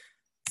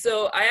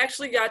 So I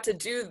actually got to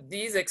do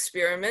these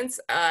experiments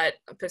at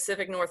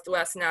Pacific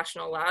Northwest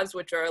National Labs,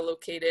 which are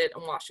located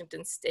in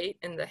Washington State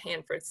in the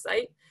Hanford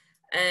site.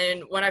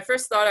 And when I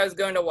first thought I was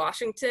going to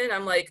Washington,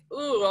 I'm like,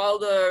 ooh, all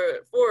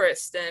the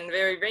forest and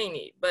very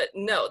rainy. But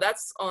no,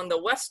 that's on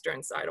the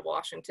western side of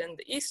Washington.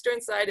 The eastern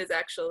side is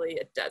actually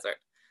a desert.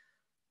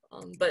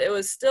 But it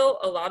was still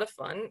a lot of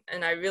fun,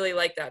 and I really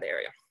like that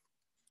area.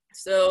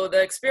 So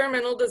the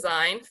experimental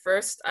design,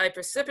 first I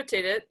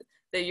precipitated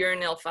the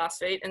uranyl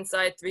phosphate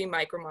inside 3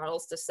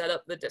 micromodels to set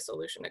up the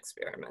dissolution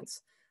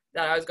experiments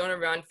that I was going to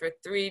run for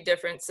 3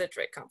 different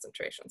citrate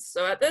concentrations.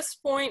 So at this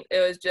point,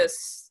 it was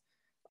just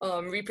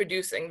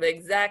reproducing the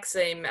exact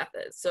same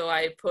method. So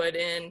I put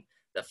in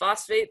the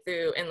phosphate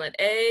through inlet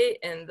A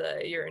and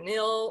the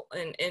uranyl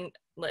in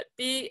inlet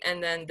B,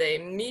 and then they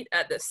meet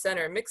at the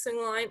center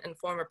mixing line and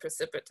form a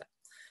precipitate.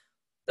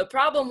 The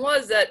problem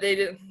was that they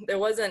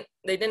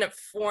didn't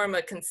form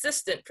a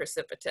consistent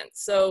precipitant.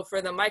 So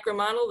for the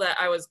micromodel that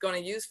I was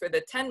going to use for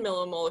the 10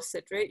 millimolar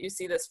citrate, you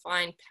see this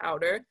fine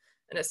powder,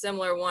 and a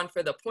similar one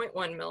for the 0.1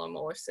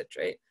 millimolar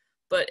citrate.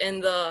 But in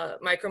the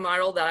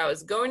micromodel that I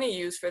was going to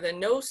use for the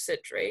no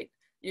citrate,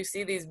 you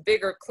see these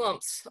bigger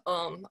clumps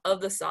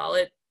of the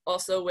solid,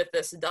 also with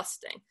this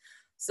dusting.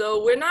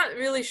 So we're not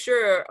really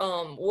sure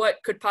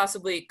what could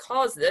possibly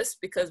cause this,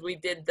 because we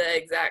did the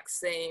exact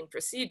same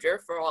procedure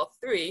for all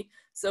 3.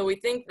 So we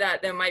think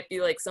that there might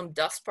be like some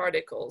dust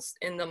particles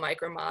in the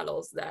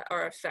micromodels that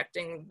are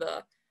affecting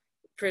the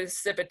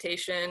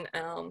precipitation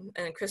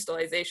and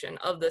crystallization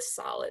of the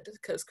solid,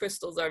 because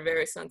crystals are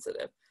very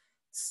sensitive.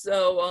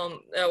 So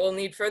we'll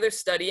need further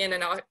study, and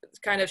it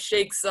kind of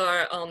shakes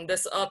our,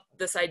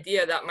 this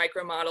idea that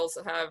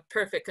micromodels have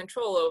perfect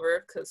control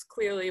over, because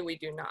clearly we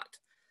do not.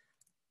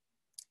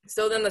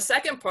 So then the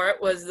second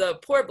part was the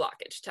pore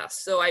blockage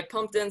test. So I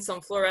pumped in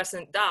some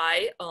fluorescent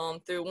dye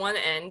through one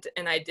end,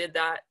 and I did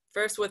that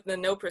first with the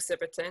no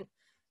precipitant.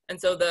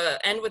 And so the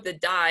end with the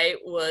dye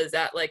was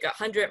at like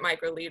 100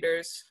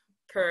 microliters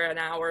per an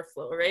hour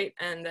flow rate,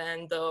 and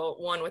then the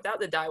one without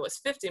the dye was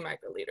 50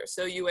 microliters.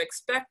 So you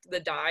expect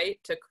the dye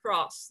to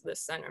cross the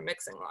center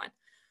mixing line.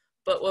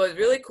 But what was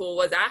really cool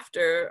was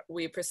after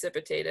we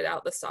precipitated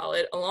out the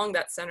solid along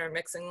that center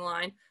mixing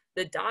line,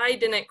 the dye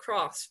didn't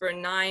cross for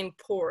 9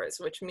 pores,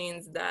 which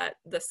means that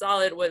the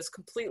solid was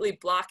completely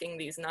blocking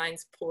these 9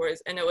 pores,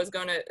 and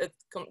it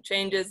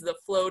changes the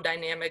flow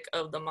dynamic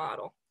of the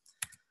model.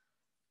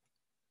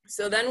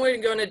 So then we're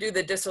going to do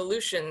the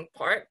dissolution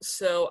part.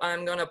 So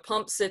I'm going to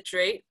pump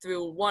citrate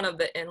through one of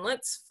the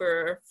inlets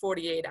for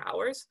 48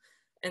 hours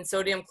and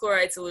sodium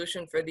chloride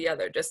solution for the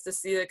other, just to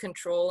see the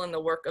control and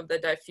the work of the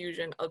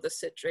diffusion of the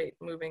citrate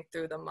moving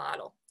through the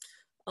model.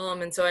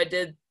 And so I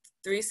did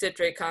 2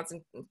 citrate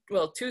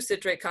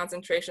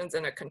concentrations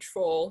and a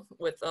control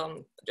with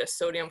just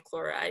sodium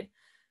chloride.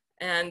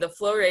 And the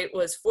flow rate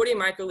was 40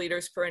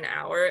 microliters per an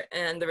hour,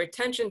 and the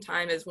retention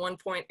time is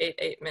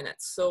 1.88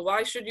 minutes. So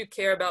why should you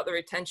care about the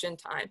retention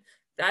time?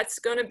 That's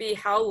going to be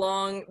how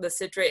long the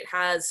citrate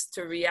has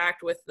to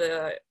react with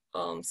the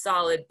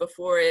solid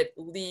before it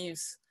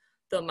leaves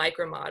the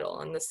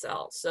micromodel and the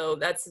cell. So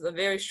that's a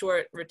very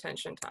short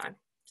retention time.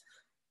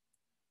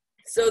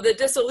 So the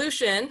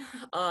dissolution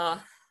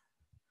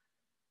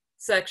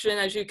section,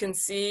 as you can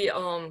see,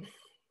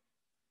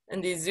 in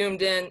these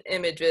zoomed in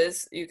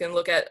images, you can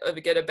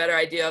get a better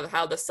idea of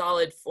how the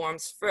solid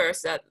forms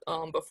first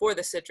before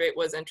the citrate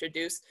was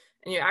introduced.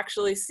 And you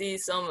actually see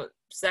some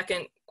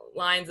second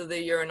lines of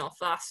the uranyl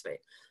phosphate.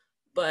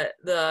 But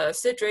the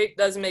citrate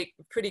does make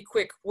pretty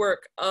quick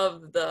work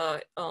of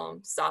the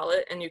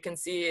solid, and you can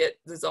see it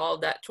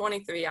dissolved at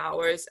 23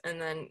 hours and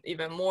then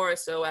even more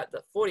so at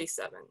the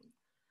 47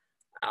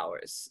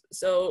 hours.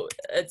 So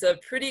it's a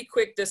pretty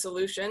quick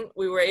dissolution.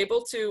 We were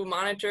able to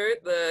monitor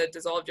the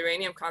dissolved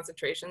uranium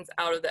concentrations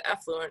out of the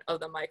effluent of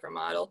the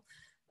micromodel.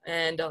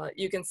 And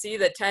you can see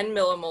the 10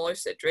 millimolar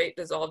citrate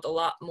dissolved a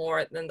lot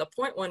more than the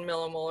 0.1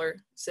 millimolar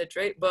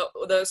citrate. But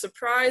the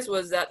surprise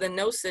was that the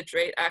no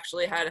citrate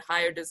actually had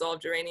higher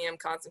dissolved uranium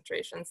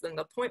concentrations than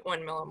the 0.1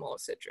 millimolar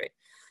citrate.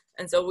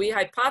 And so we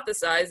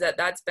hypothesized that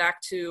that's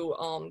back to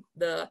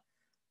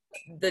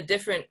the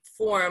different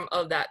form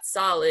of that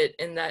solid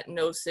in that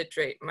no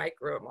citrate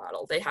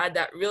micromodel. They had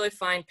that really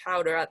fine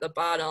powder at the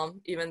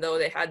bottom, even though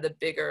they had the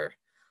bigger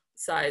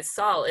size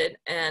solid.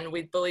 And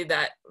we believe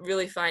that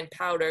really fine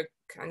powder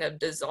kind of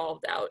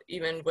dissolved out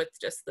even with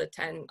just the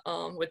 10,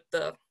 with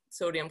the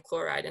sodium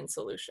chloride in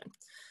solution.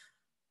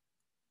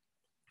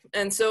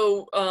 And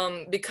so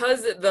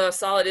because the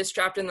solid is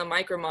trapped in the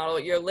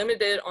micromodel, you're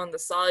limited on the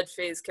solid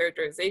phase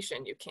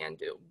characterization you can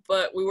do.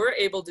 But we were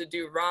able to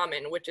do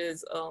Raman, which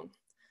is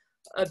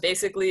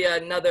basically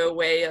another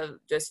way of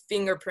just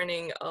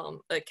fingerprinting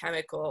a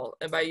chemical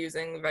by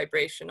using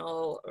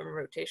vibrational or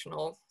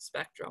rotational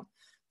spectrum.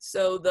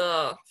 So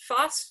the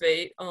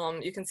phosphate,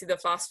 you can see the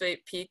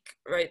phosphate peak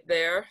right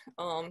there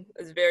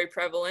is very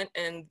prevalent,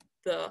 and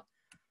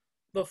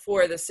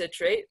before the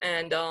citrate,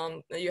 and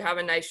you have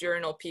a nice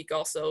urinal peak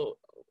also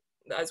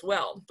as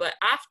well. But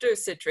after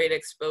citrate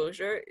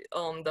exposure,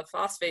 the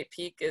phosphate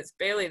peak is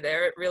barely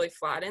there. It really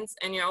flattens,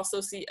 and you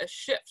also see a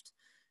shift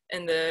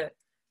in the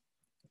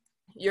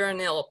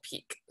urinal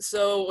peak.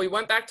 So we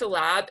went back to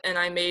lab, and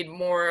I made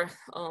more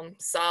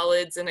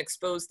solids and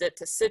exposed it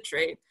to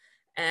citrate,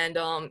 and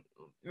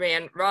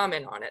ran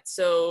Raman on it.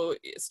 So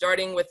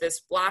starting with this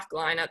black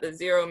line at the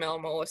 0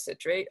 millimolar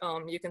citrate,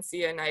 you can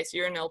see a nice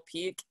urinal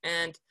peak,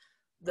 and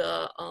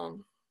the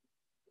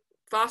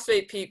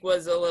phosphate peak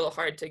was a little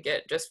hard to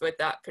get just with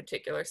that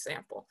particular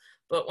sample.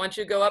 But once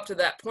you go up to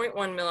that 0.1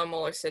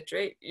 millimolar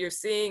citrate, you're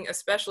seeing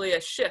especially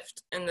a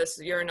shift in this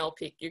urinal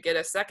peak. You get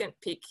a second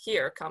peak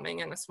here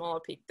coming and a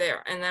smaller peak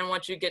there. And then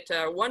once you get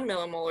to 1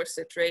 millimolar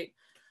citrate,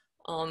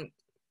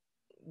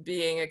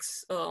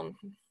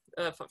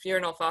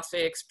 urinal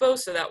phosphate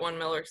exposed to that 1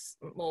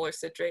 molar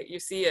citrate, you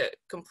see a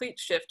complete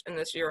shift in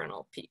this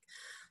urinal peak.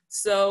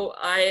 So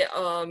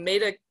I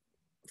made a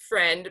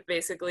friend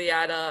basically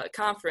at a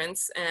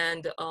conference,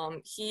 and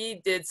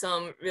he did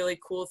some really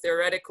cool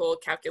theoretical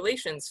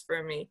calculations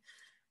for me.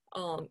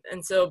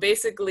 And so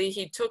basically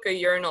he took a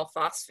urinal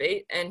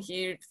phosphate and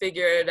he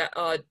figured,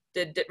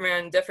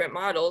 ran different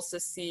models to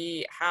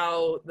see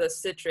how the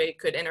citrate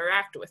could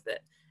interact with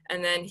it.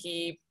 And then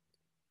he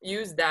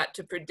used that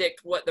to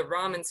predict what the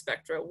Raman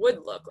spectra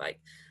would look like.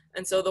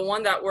 And so the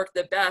one that worked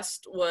the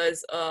best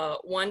was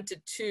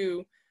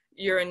 1:2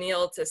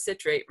 uranyl to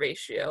citrate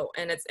ratio,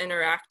 and it's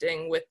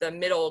interacting with the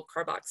middle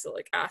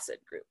carboxylic acid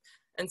group.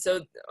 And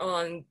so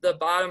on the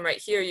bottom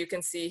right here, you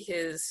can see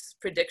his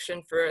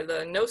prediction for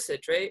the no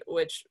citrate,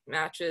 which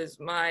matches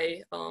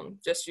my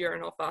just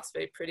urinal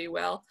phosphate pretty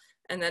well.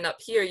 And then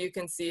up here, you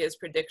can see his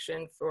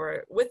prediction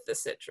for with the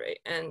citrate.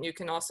 And you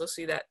can also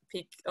see that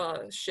peak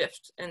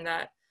shift in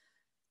that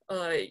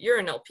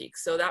urinal peak.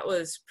 So that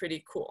was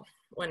pretty cool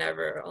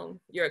whenever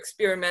your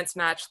experiments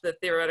match the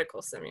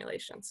theoretical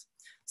simulations.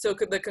 So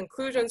the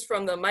conclusions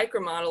from the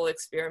micromodel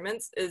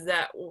experiments is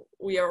that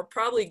we are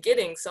probably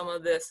getting some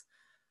of this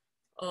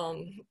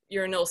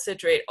urinal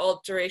citrate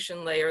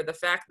alteration layer, the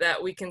fact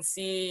that we can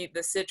see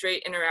the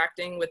citrate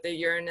interacting with the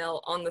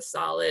urinal on the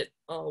solid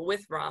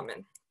with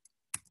Raman.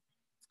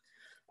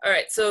 All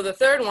right, so the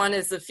third one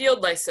is the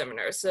field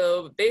lysimeter.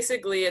 So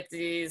basically it's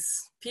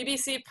these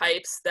PVC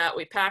pipes that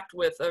we packed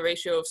with a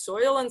ratio of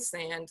soil and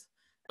sand,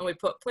 and we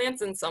put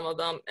plants in some of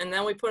them, and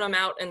then we put them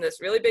out in this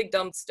really big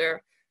dumpster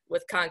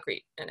with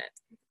concrete in it.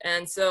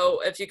 And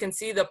so if you can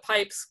see the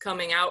pipes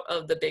coming out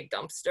of the big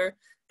dumpster,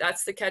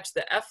 that's to catch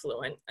the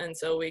effluent, and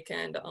so we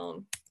can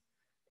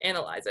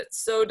analyze it.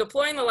 So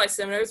deploying the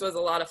lysimeters was a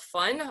lot of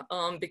fun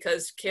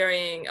because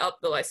carrying up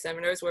the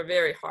lysimeters were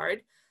very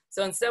hard.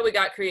 So instead we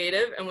got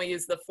creative and we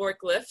used the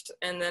forklift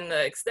and then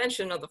the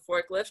extension of the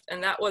forklift,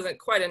 and that wasn't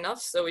quite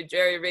enough, so we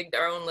jerry-rigged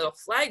our own little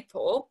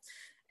flagpole,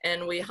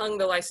 and we hung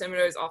the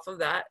lysimeters off of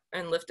that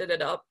and lifted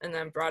it up and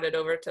then brought it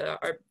over to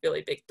our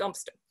really big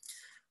dumpster.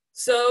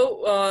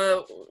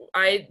 So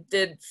I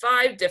did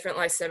 5 different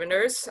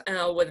lysimeters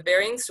with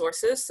varying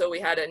sources. So we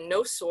had a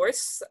no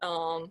source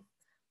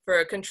for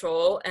a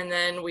control, and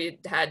then we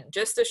had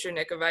just a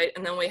Chernikovite,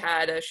 and then we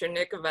had a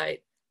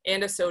Chernikovite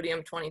and a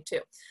sodium-22.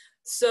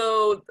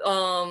 So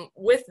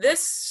with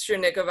this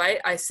Chernikovite,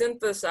 I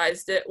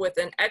synthesized it with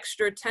an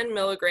extra 10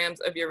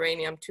 milligrams of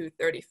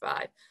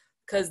uranium-235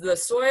 because the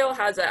soil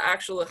has an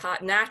actual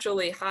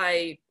naturally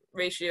high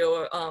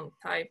ratio,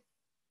 high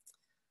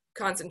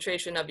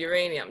concentration of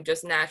uranium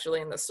just naturally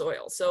in the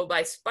soil. So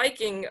by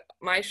spiking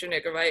my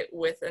Chernikovite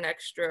with an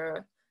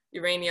extra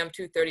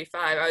uranium-235,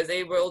 I was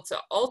able to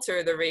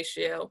alter the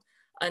ratio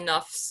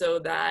enough so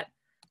that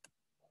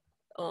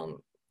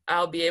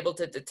I'll be able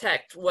to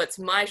detect what's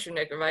my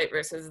Chernikovite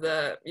versus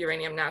the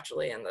uranium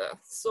naturally in the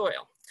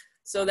soil.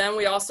 So then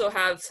we also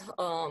have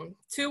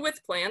 2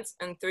 with plants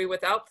and 3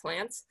 without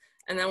plants.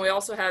 And then we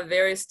also have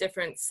various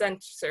different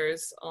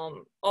sensors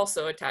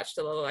also attached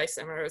to the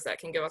lysimeters that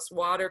can give us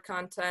water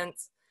content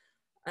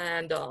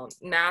and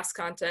mass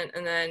content.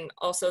 And then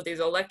also these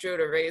electrode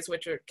arrays,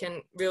 which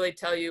can really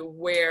tell you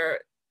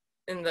where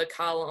in the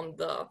column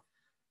the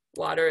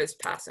water is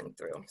passing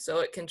through. So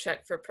it can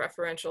check for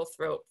preferential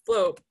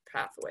flow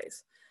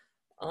pathways.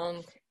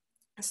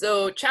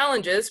 So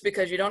challenges,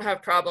 because you don't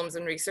have problems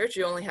in research,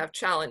 you only have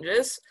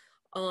challenges.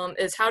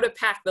 Is how to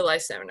pack the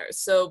lysimeters.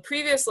 So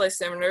previous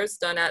lysimeters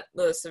done at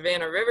the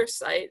Savannah River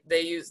site,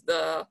 they used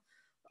the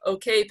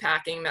OK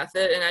packing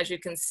method. And as you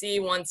can see,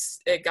 once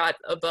it got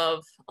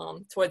above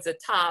towards the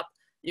top,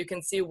 you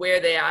can see where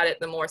they added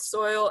the more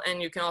soil,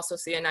 and you can also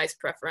see a nice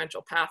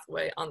preferential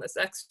pathway on this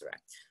X-ray.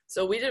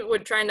 So we're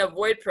trying to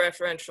avoid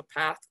preferential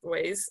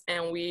pathways,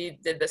 and we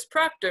did this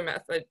Proctor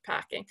method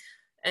packing.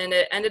 And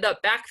it ended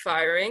up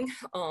backfiring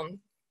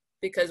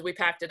because we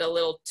packed it a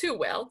little too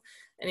well.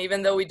 And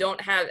even though we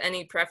don't have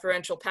any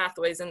preferential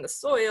pathways in the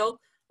soil,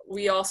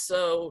 we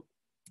also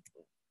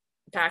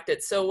packed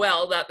it so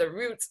well that the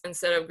roots,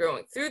 instead of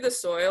growing through the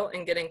soil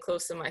and getting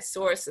close to my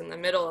source in the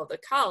middle of the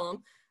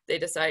column, they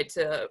decide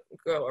to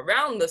grow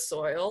around the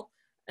soil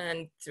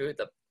and through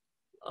the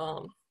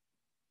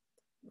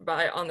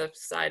on the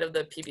side of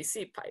the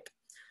PVC pipe.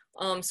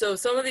 So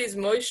some of these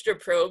moisture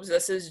probes,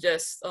 this is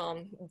just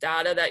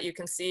data that you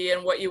can see,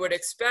 and what you would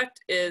expect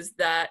is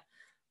that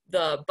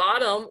the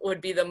bottom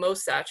would be the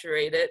most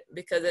saturated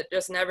because it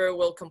just never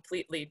will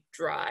completely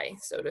dry,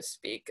 so to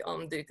speak.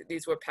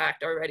 These were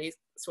packed already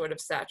sort of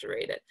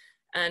saturated.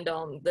 And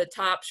the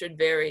top should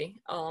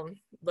vary,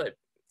 but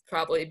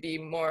probably be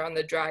more on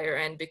the drier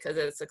end because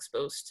it's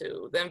exposed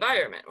to the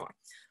environment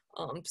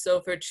more.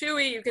 So for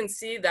chewy, you can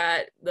see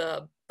that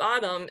the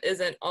bottom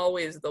isn't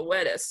always the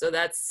wettest. So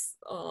that's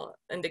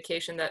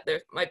indication that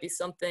there might be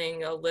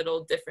something a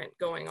little different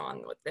going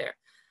on with there.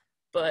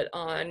 But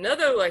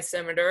another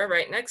lysimeter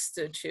right next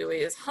to chewy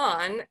is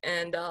Han,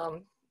 and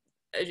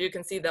as you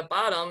can see, the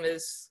bottom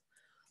is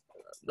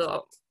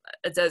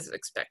it's as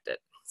expected.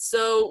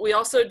 So we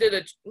also did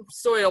a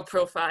soil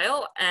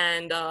profile,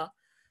 and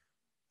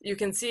you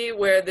can see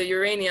where the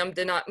uranium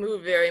did not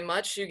move very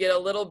much. You get a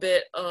little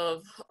bit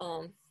of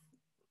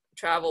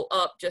travel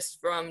up just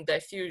from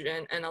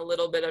diffusion and a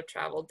little bit of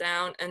travel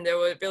down, and there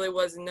really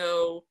was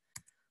no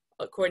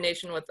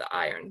coordination with the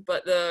iron.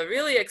 But the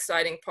really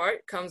exciting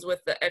part comes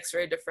with the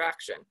X-ray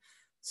diffraction.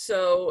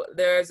 So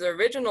there's an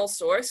original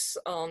source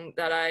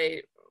that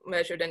I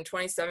measured in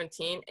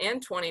 2017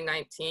 and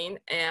 2019,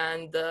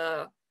 and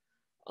the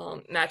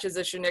matches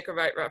the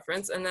Chernigkovite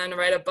reference. And then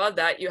right above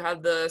that, you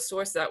have the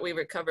source that we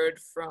recovered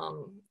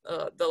from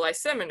the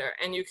lysimeter.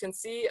 And you can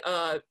see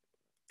a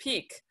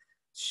peak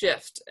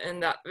shift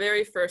in that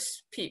very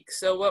first peak.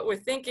 So what we're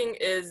thinking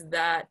is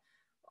that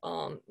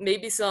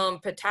maybe some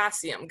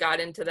potassium got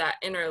into that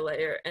inner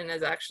layer and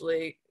is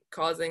actually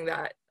causing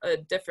that a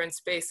different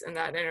space in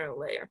that inner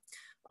layer.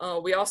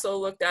 We also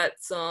looked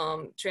at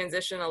some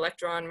transition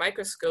electron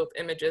microscope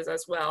images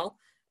as well,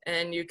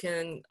 and you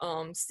can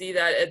see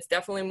that it's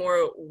definitely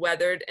more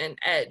weathered and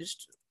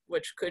edged,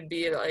 which could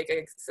be, like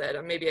I said,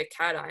 maybe a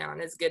cation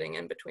is getting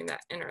in between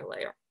that inner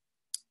layer.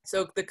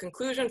 So the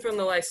conclusion from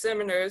the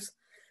lysimeters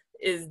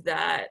is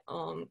that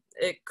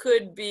it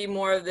could be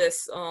more of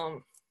this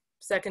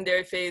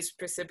secondary phase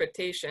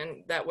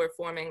precipitation that we're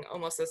forming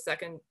almost a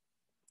second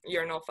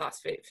uranyl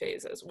phosphate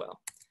phase as well.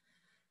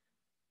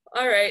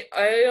 All right,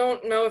 I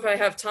don't know if I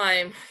have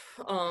time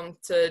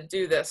to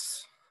do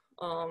this,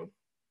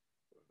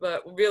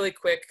 but really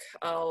quick,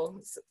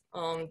 I'll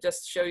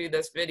just show you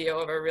this video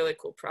of a really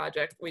cool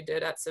project we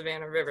did at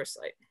Savannah River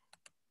site.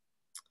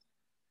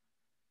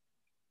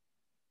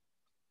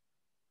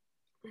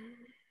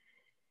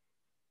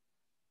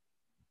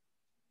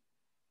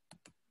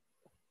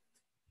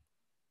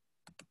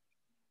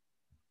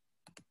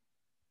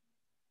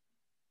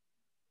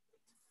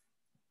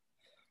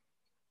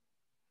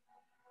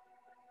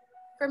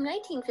 From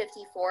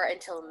 1954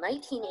 until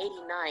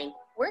 1989,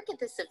 work at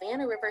the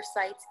Savannah River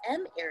site's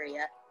M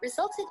area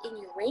resulted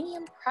in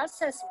uranium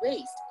process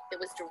waste that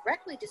was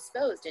directly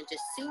disposed into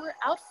sewer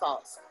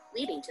outfalls,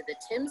 leading to the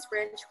Thames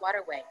Branch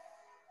waterway.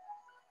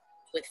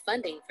 With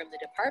funding from the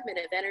Department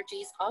of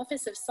Energy's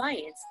Office of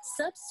Science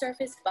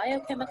Subsurface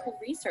Biochemical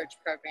Research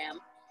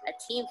Program, a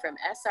team from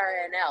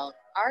SRNL,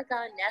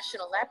 Argonne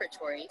National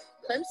Laboratory,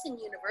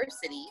 Clemson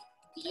University,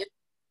 the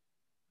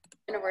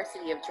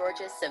University of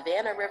Georgia's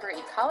Savannah River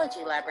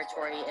Ecology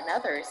Laboratory, and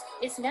others,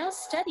 is now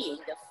studying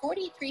the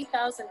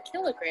 43,000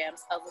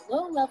 kilograms of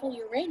low-level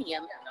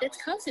uranium that's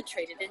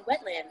concentrated in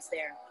wetlands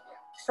there.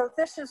 So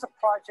this is a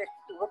project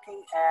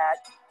looking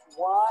at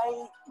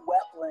why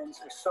wetlands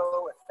are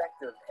so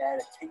effective at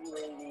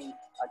attenuating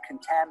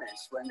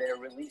contaminants when they're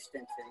released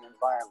into the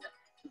environment.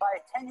 By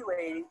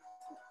attenuating,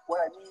 what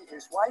I mean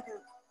is, why do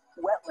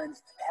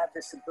wetlands have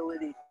this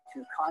ability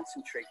to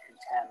concentrate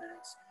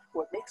contaminants?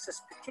 What makes this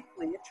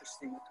particularly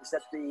interesting is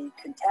that the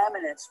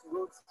contaminants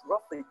moved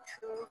roughly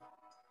 2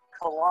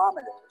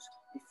 kilometers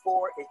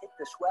before it hit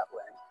this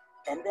wetland.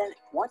 And then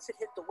once it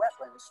hit the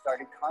wetland, it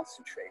started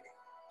concentrating.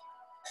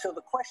 So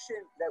the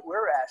question that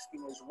we're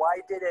asking is, why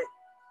did it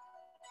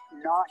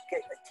not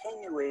get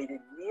attenuated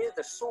near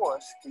the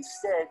source?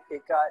 Instead,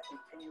 it got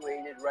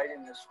attenuated right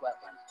in this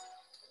wetland.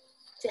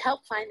 To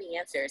help find the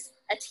answers,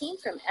 a team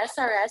from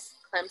SRS,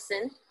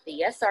 Clemson,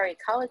 the SR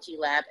Ecology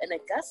Lab, and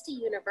Augusta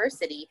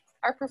University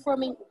are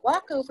performing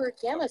walkover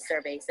gamma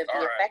surveys of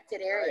the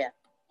affected area.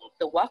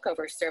 The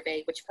walkover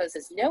survey, which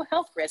poses no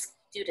health risk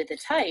due to the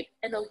type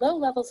and the low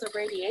levels of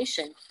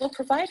radiation, will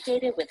provide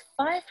data with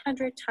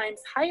 500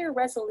 times higher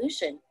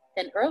resolution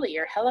than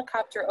earlier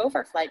helicopter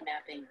overflight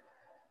mapping.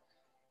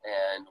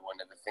 And one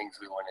of the things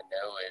we want to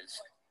know is,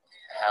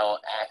 how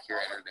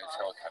accurate are those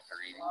helicopter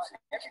readings?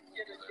 And can we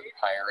do a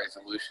higher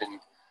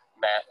resolution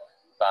map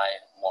by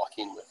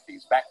walking with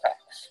these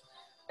backpacks?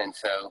 And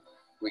so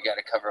we got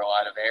to cover a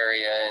lot of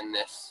area in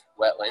this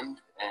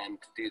wetland,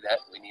 and to do that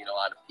we need a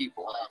lot of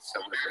people. So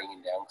we're bringing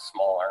down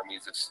small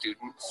armies of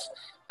students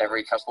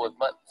every couple of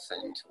months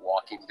and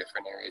walking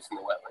different areas in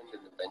the wetland,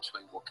 and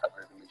eventually we'll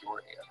cover the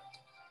majority of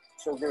it.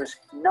 So there's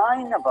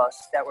 9 of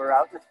us that were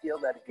out in the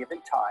field at a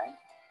given time.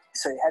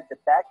 So you had the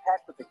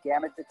backpack with the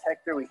gamma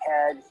detector. We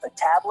had a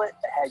tablet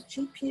that had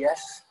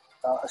GPS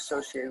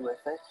associated with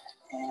it,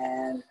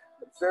 and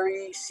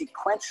very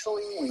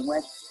sequentially. We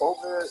went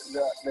over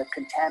the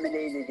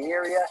contaminated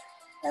area.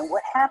 And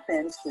what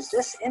happens is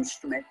this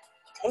instrument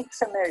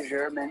takes a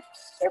measurement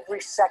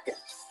every second.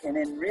 And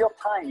in real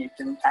time, you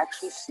can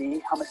actually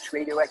see how much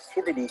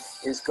radioactivity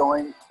is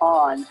going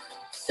on.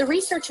 The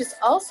research is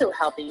also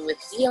helping with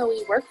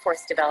DOE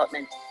workforce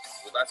development.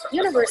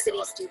 University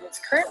students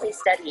currently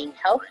studying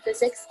health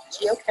physics,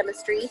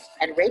 geochemistry,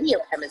 and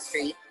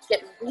radiochemistry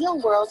get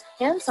real-world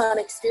hands-on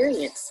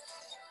experience.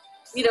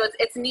 You know,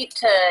 it's neat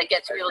to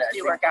get to be able to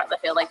do work out in the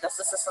field like this.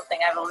 This is something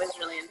I've always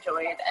really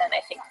enjoyed, and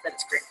I think that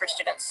it's great for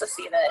students to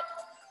see that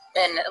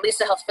in at least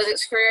a health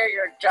physics career,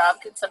 your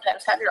job can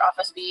sometimes have your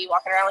office be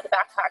walking around with a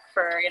backpack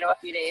for, you know, a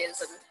few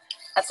days, and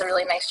that's a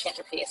really nice change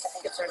of pace. I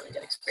think it's a really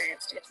good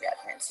experience to get to be out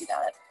here and see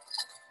that.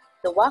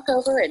 The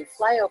walkover and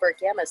flyover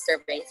gamma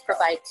surveys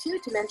provide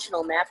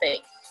two-dimensional mapping.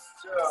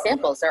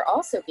 Samples are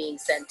also being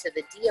sent to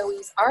the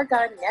DOE's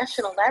Argonne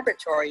National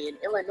Laboratory in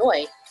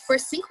Illinois for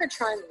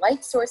synchrotron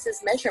light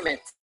sources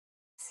measurements.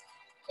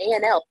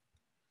 ANL.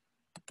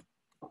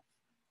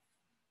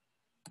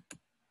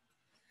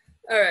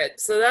 All right,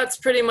 so that's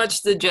pretty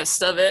much the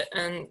gist of it,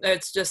 and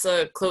it's just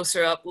a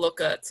closer up look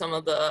at some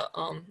of the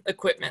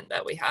equipment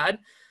that we had.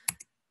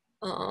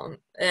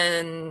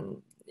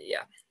 And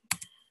yeah.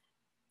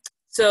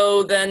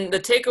 So then the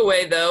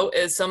takeaway though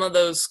is some of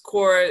those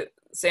core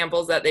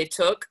samples that they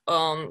took.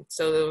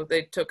 So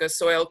they took a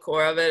soil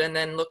core of it and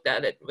then looked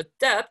at it with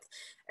depth,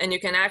 and you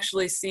can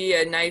actually see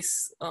a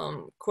nice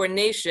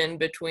coordination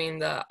between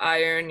the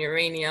iron,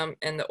 uranium,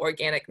 and the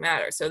organic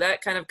matter. So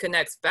that kind of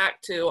connects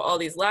back to all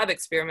these lab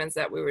experiments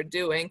that we were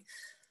doing,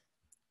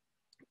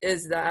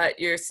 is that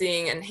you're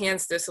seeing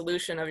enhanced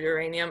dissolution of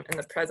uranium in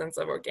the presence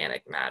of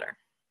organic matter.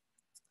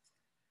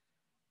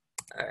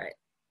 All right.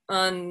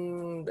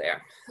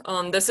 There.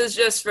 This is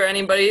just for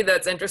anybody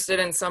that's interested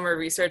in summer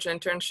research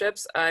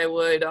internships. I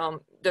would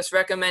just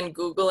recommend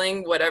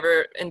Googling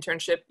whatever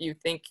internship you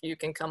think you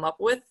can come up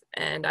with,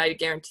 and I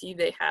guarantee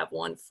they have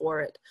one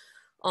for it.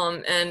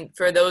 And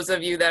for those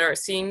of you that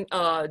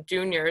are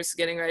juniors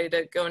getting ready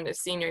to go into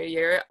senior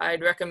year,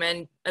 I'd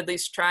recommend at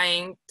least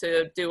trying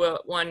to do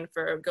one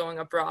for going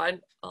abroad,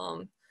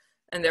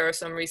 and there are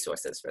some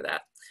resources for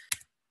that.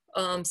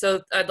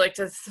 So I'd like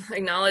to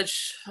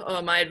acknowledge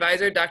my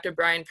advisor, Dr.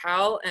 Brian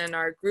Powell, and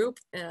our group,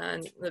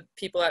 and the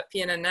people at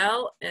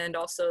PNNL, and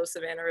also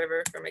Savannah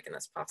River for making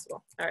this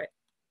possible. All right.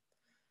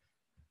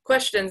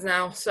 Questions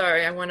now.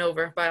 Sorry, I went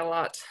over by a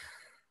lot.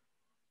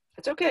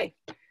 That's okay.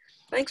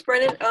 Thanks,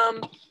 Brennan.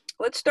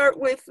 Let's start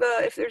with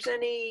if there's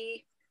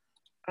any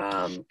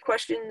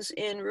questions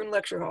in room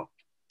lecture hall.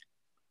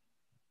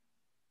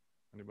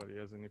 Anybody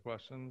has any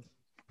questions?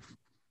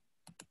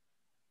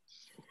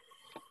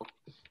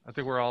 I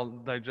think we're all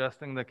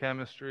digesting the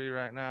chemistry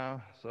right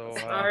now. So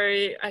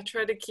sorry, I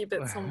try to keep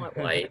it somewhat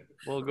light.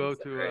 We'll go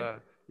to,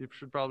 you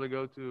should probably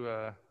go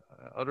to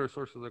other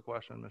sources of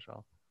question,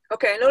 Michelle.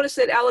 Okay, I noticed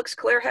that Alex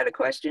Claire had a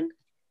question.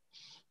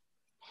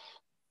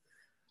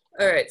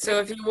 All right, so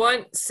if you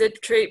want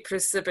citrate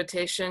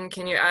precipitation,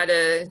 can you add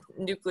a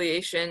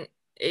nucleation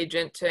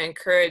agent to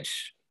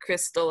encourage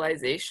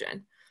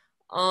crystallization?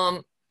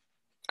 I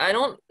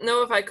don't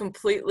know if I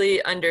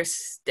completely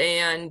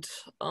understand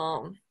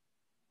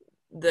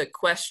the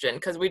question,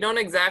 because we don't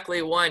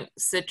exactly want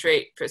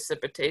citrate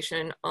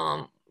precipitation.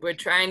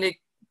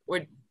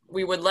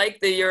 We would like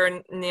the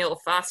uranyl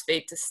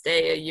phosphate to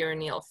stay a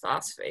uranyl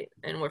phosphate,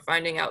 and we're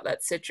finding out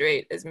that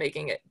citrate is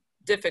making it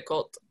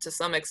difficult to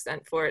some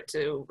extent for it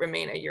to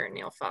remain a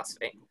uranyl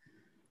phosphate.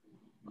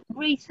 The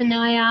reason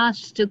I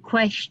asked the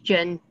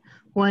question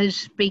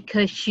was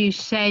because you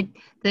said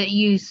that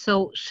you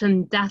thought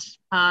some dust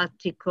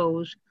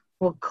particles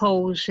were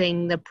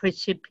causing the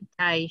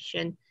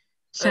precipitation.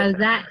 So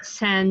that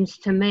sounds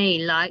to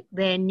me like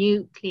they're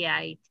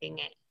nucleating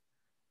it.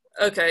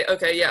 Okay,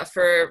 yeah,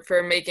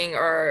 for making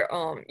our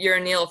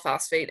uranyl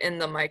phosphate in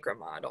the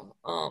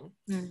micromodel.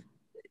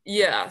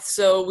 Yeah,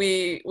 so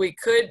we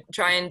could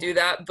try and do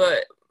that,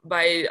 but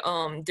by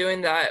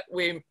doing that,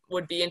 we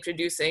would be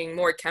introducing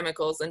more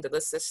chemicals into the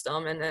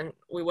system, and then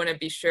we wouldn't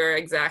be sure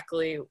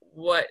exactly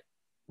what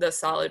the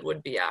solid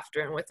would be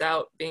after, and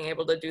without being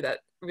able to do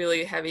that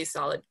really heavy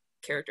solid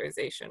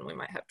characterization, we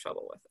might have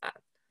trouble with that.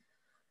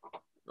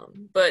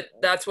 But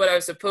that's what I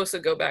was supposed to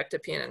go back to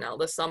PNNL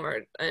this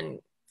summer and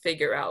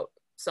figure out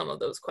some of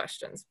those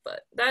questions,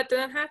 but that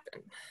didn't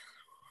happen.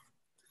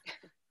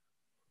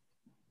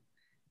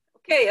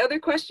 Okay, other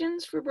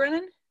questions for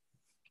Brennan?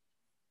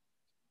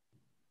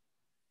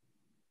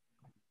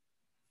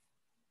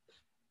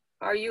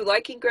 Are you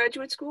liking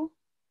graduate school?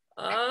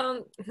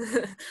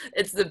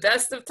 It's the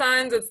best of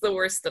times, it's the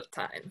worst of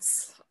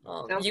times.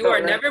 You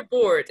are never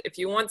bored. If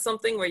you want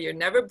something where you're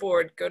never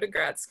bored, go to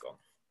grad school.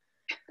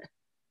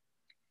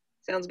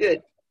 Sounds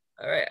good.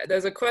 All right,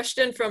 there's a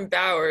question from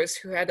Bowers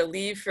who had to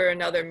leave for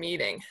another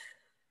meeting.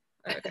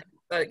 Okay,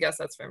 I guess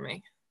that's for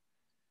me.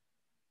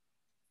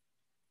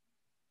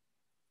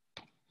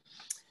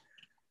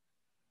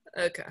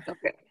 Okay.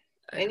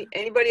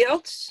 Anybody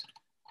else?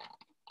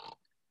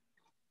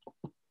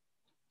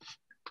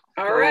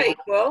 All right,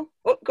 well,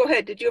 go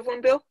ahead. Did you have one,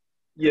 Bill?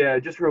 Yeah,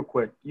 just real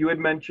quick. You had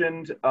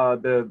mentioned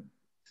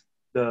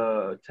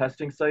the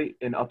testing site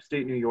in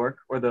upstate New York,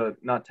 or the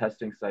not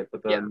testing site,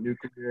 but the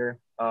nuclear.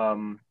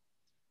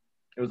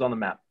 It was on the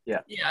map. Yeah.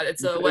 Yeah,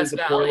 it's You a said West it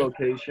was a poor Valley.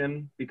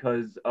 location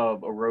because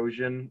of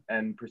erosion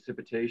and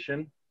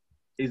precipitation.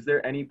 Is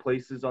there any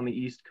places on the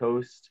East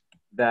Coast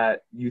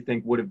that you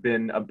think would have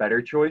been a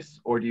better choice,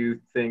 or do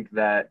you think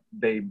that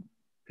they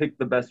picked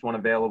the best one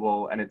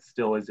available and it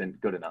still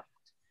isn't good enough?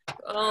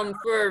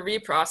 For a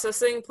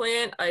reprocessing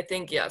plant, I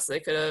think yes,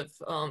 they could have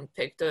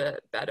picked a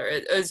better.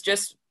 It was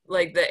just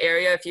like the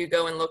area, if you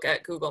go and look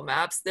at Google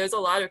Maps, there's a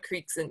lot of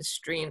creeks and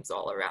streams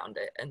all around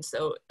it. And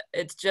so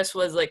it just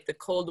was like the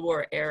Cold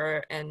War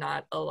era and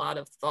not a lot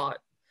of thought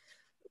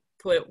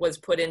was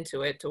put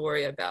into it to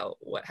worry about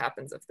what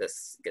happens if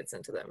this gets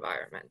into the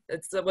environment.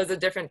 It was a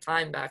different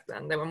time back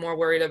then. They were more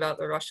worried about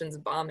the Russians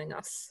bombing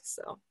us.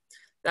 So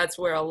that's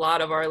where a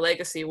lot of our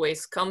legacy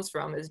waste comes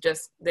from, is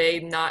just they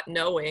not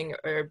knowing,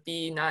 or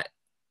B, not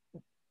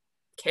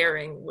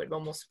caring would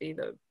almost be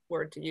the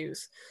word to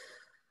use.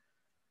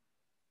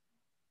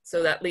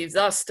 So that leaves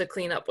us to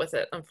clean up with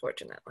it,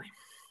 unfortunately.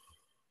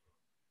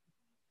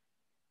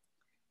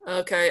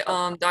 Okay,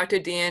 Dr.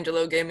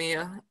 D'Angelo gave me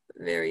a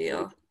very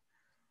a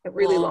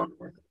really long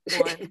one.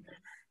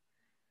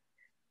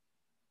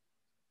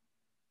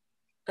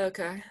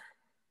 Okay.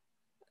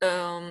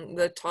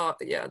 The top,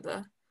 yeah,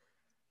 the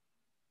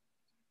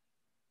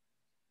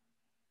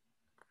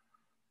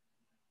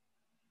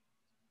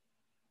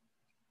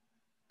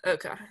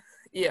okay,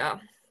 yeah.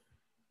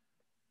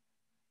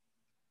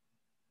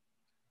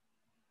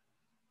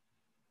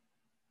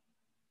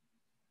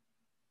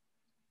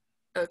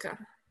 Okay.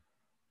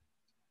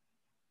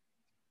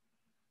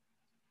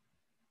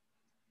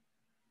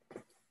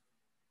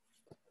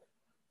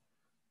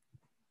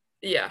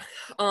 Yeah.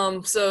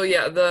 So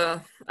yeah,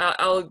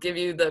 I'll give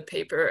you the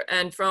paper.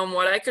 And from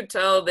what I could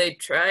tell, they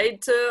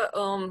tried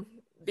to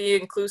be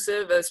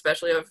inclusive,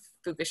 especially of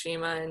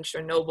Fukushima and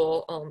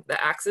Chernobyl,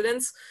 the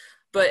accidents.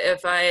 But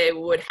if I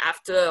would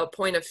have to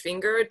point a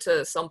finger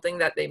to something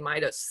that they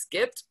might have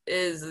skipped,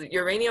 is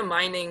uranium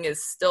mining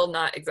is still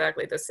not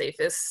exactly the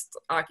safest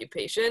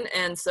occupation.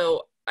 And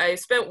so I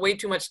spent way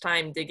too much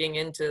time digging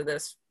into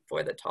this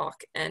for the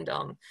talk. And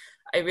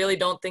I really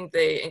don't think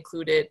they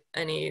included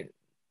any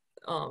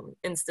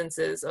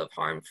instances of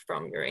harm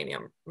from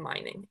uranium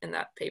mining in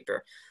that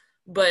paper.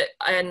 But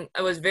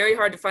it was very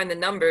hard to find the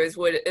numbers.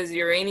 Is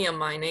uranium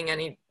mining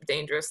any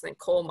dangerous than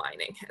coal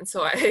mining? And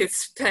so I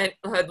spent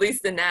at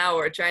least an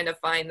hour trying to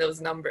find those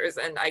numbers,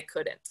 and I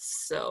couldn't.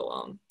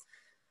 So,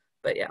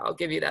 but yeah, I'll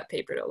give you that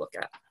paper to look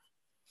at.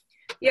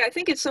 Yeah, I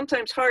think it's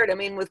sometimes hard. I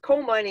mean, with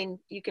coal mining,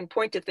 you can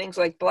point to things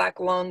like black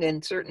lung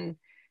and certain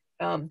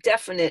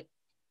definite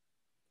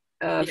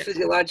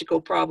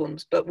physiological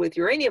problems. But with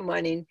uranium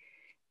mining,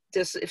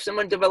 if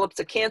someone develops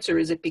a cancer,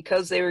 is it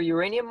because they're a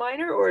uranium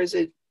miner, or is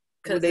it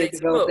because they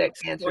develop that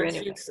cancer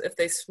anyway? If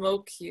they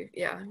smoke, you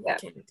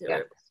can't do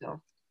it. So.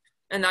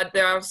 And that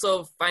they're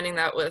also finding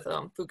that with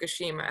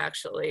Fukushima,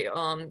 actually.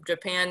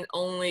 Japan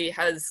only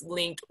has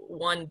linked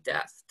one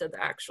death to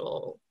the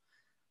actual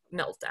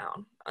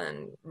meltdown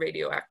and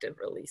radioactive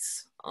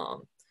release.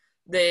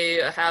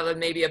 They have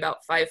maybe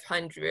about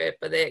 500,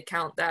 but they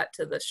account that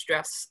to the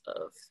stress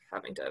of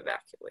having to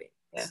evacuate.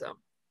 Yeah. So.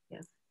 Yeah.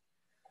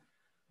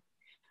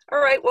 All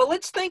right, well,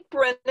 let's thank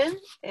Brennan.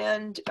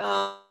 And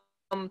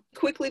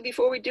quickly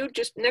before we do,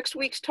 just next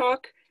week's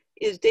talk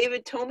is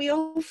David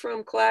Tomio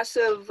from class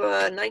of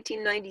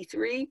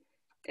 1993.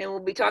 And we'll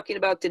be talking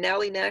about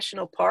Denali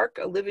National Park,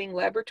 a living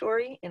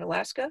laboratory in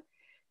Alaska.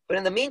 But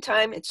in the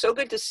meantime, it's so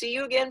good to see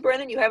you again,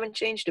 Brennan. You haven't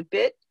changed a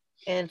bit.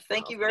 And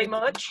thank you very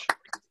much.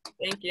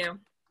 Thank you.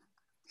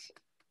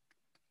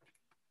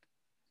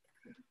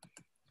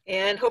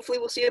 And hopefully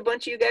we'll see a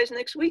bunch of you guys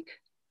next week.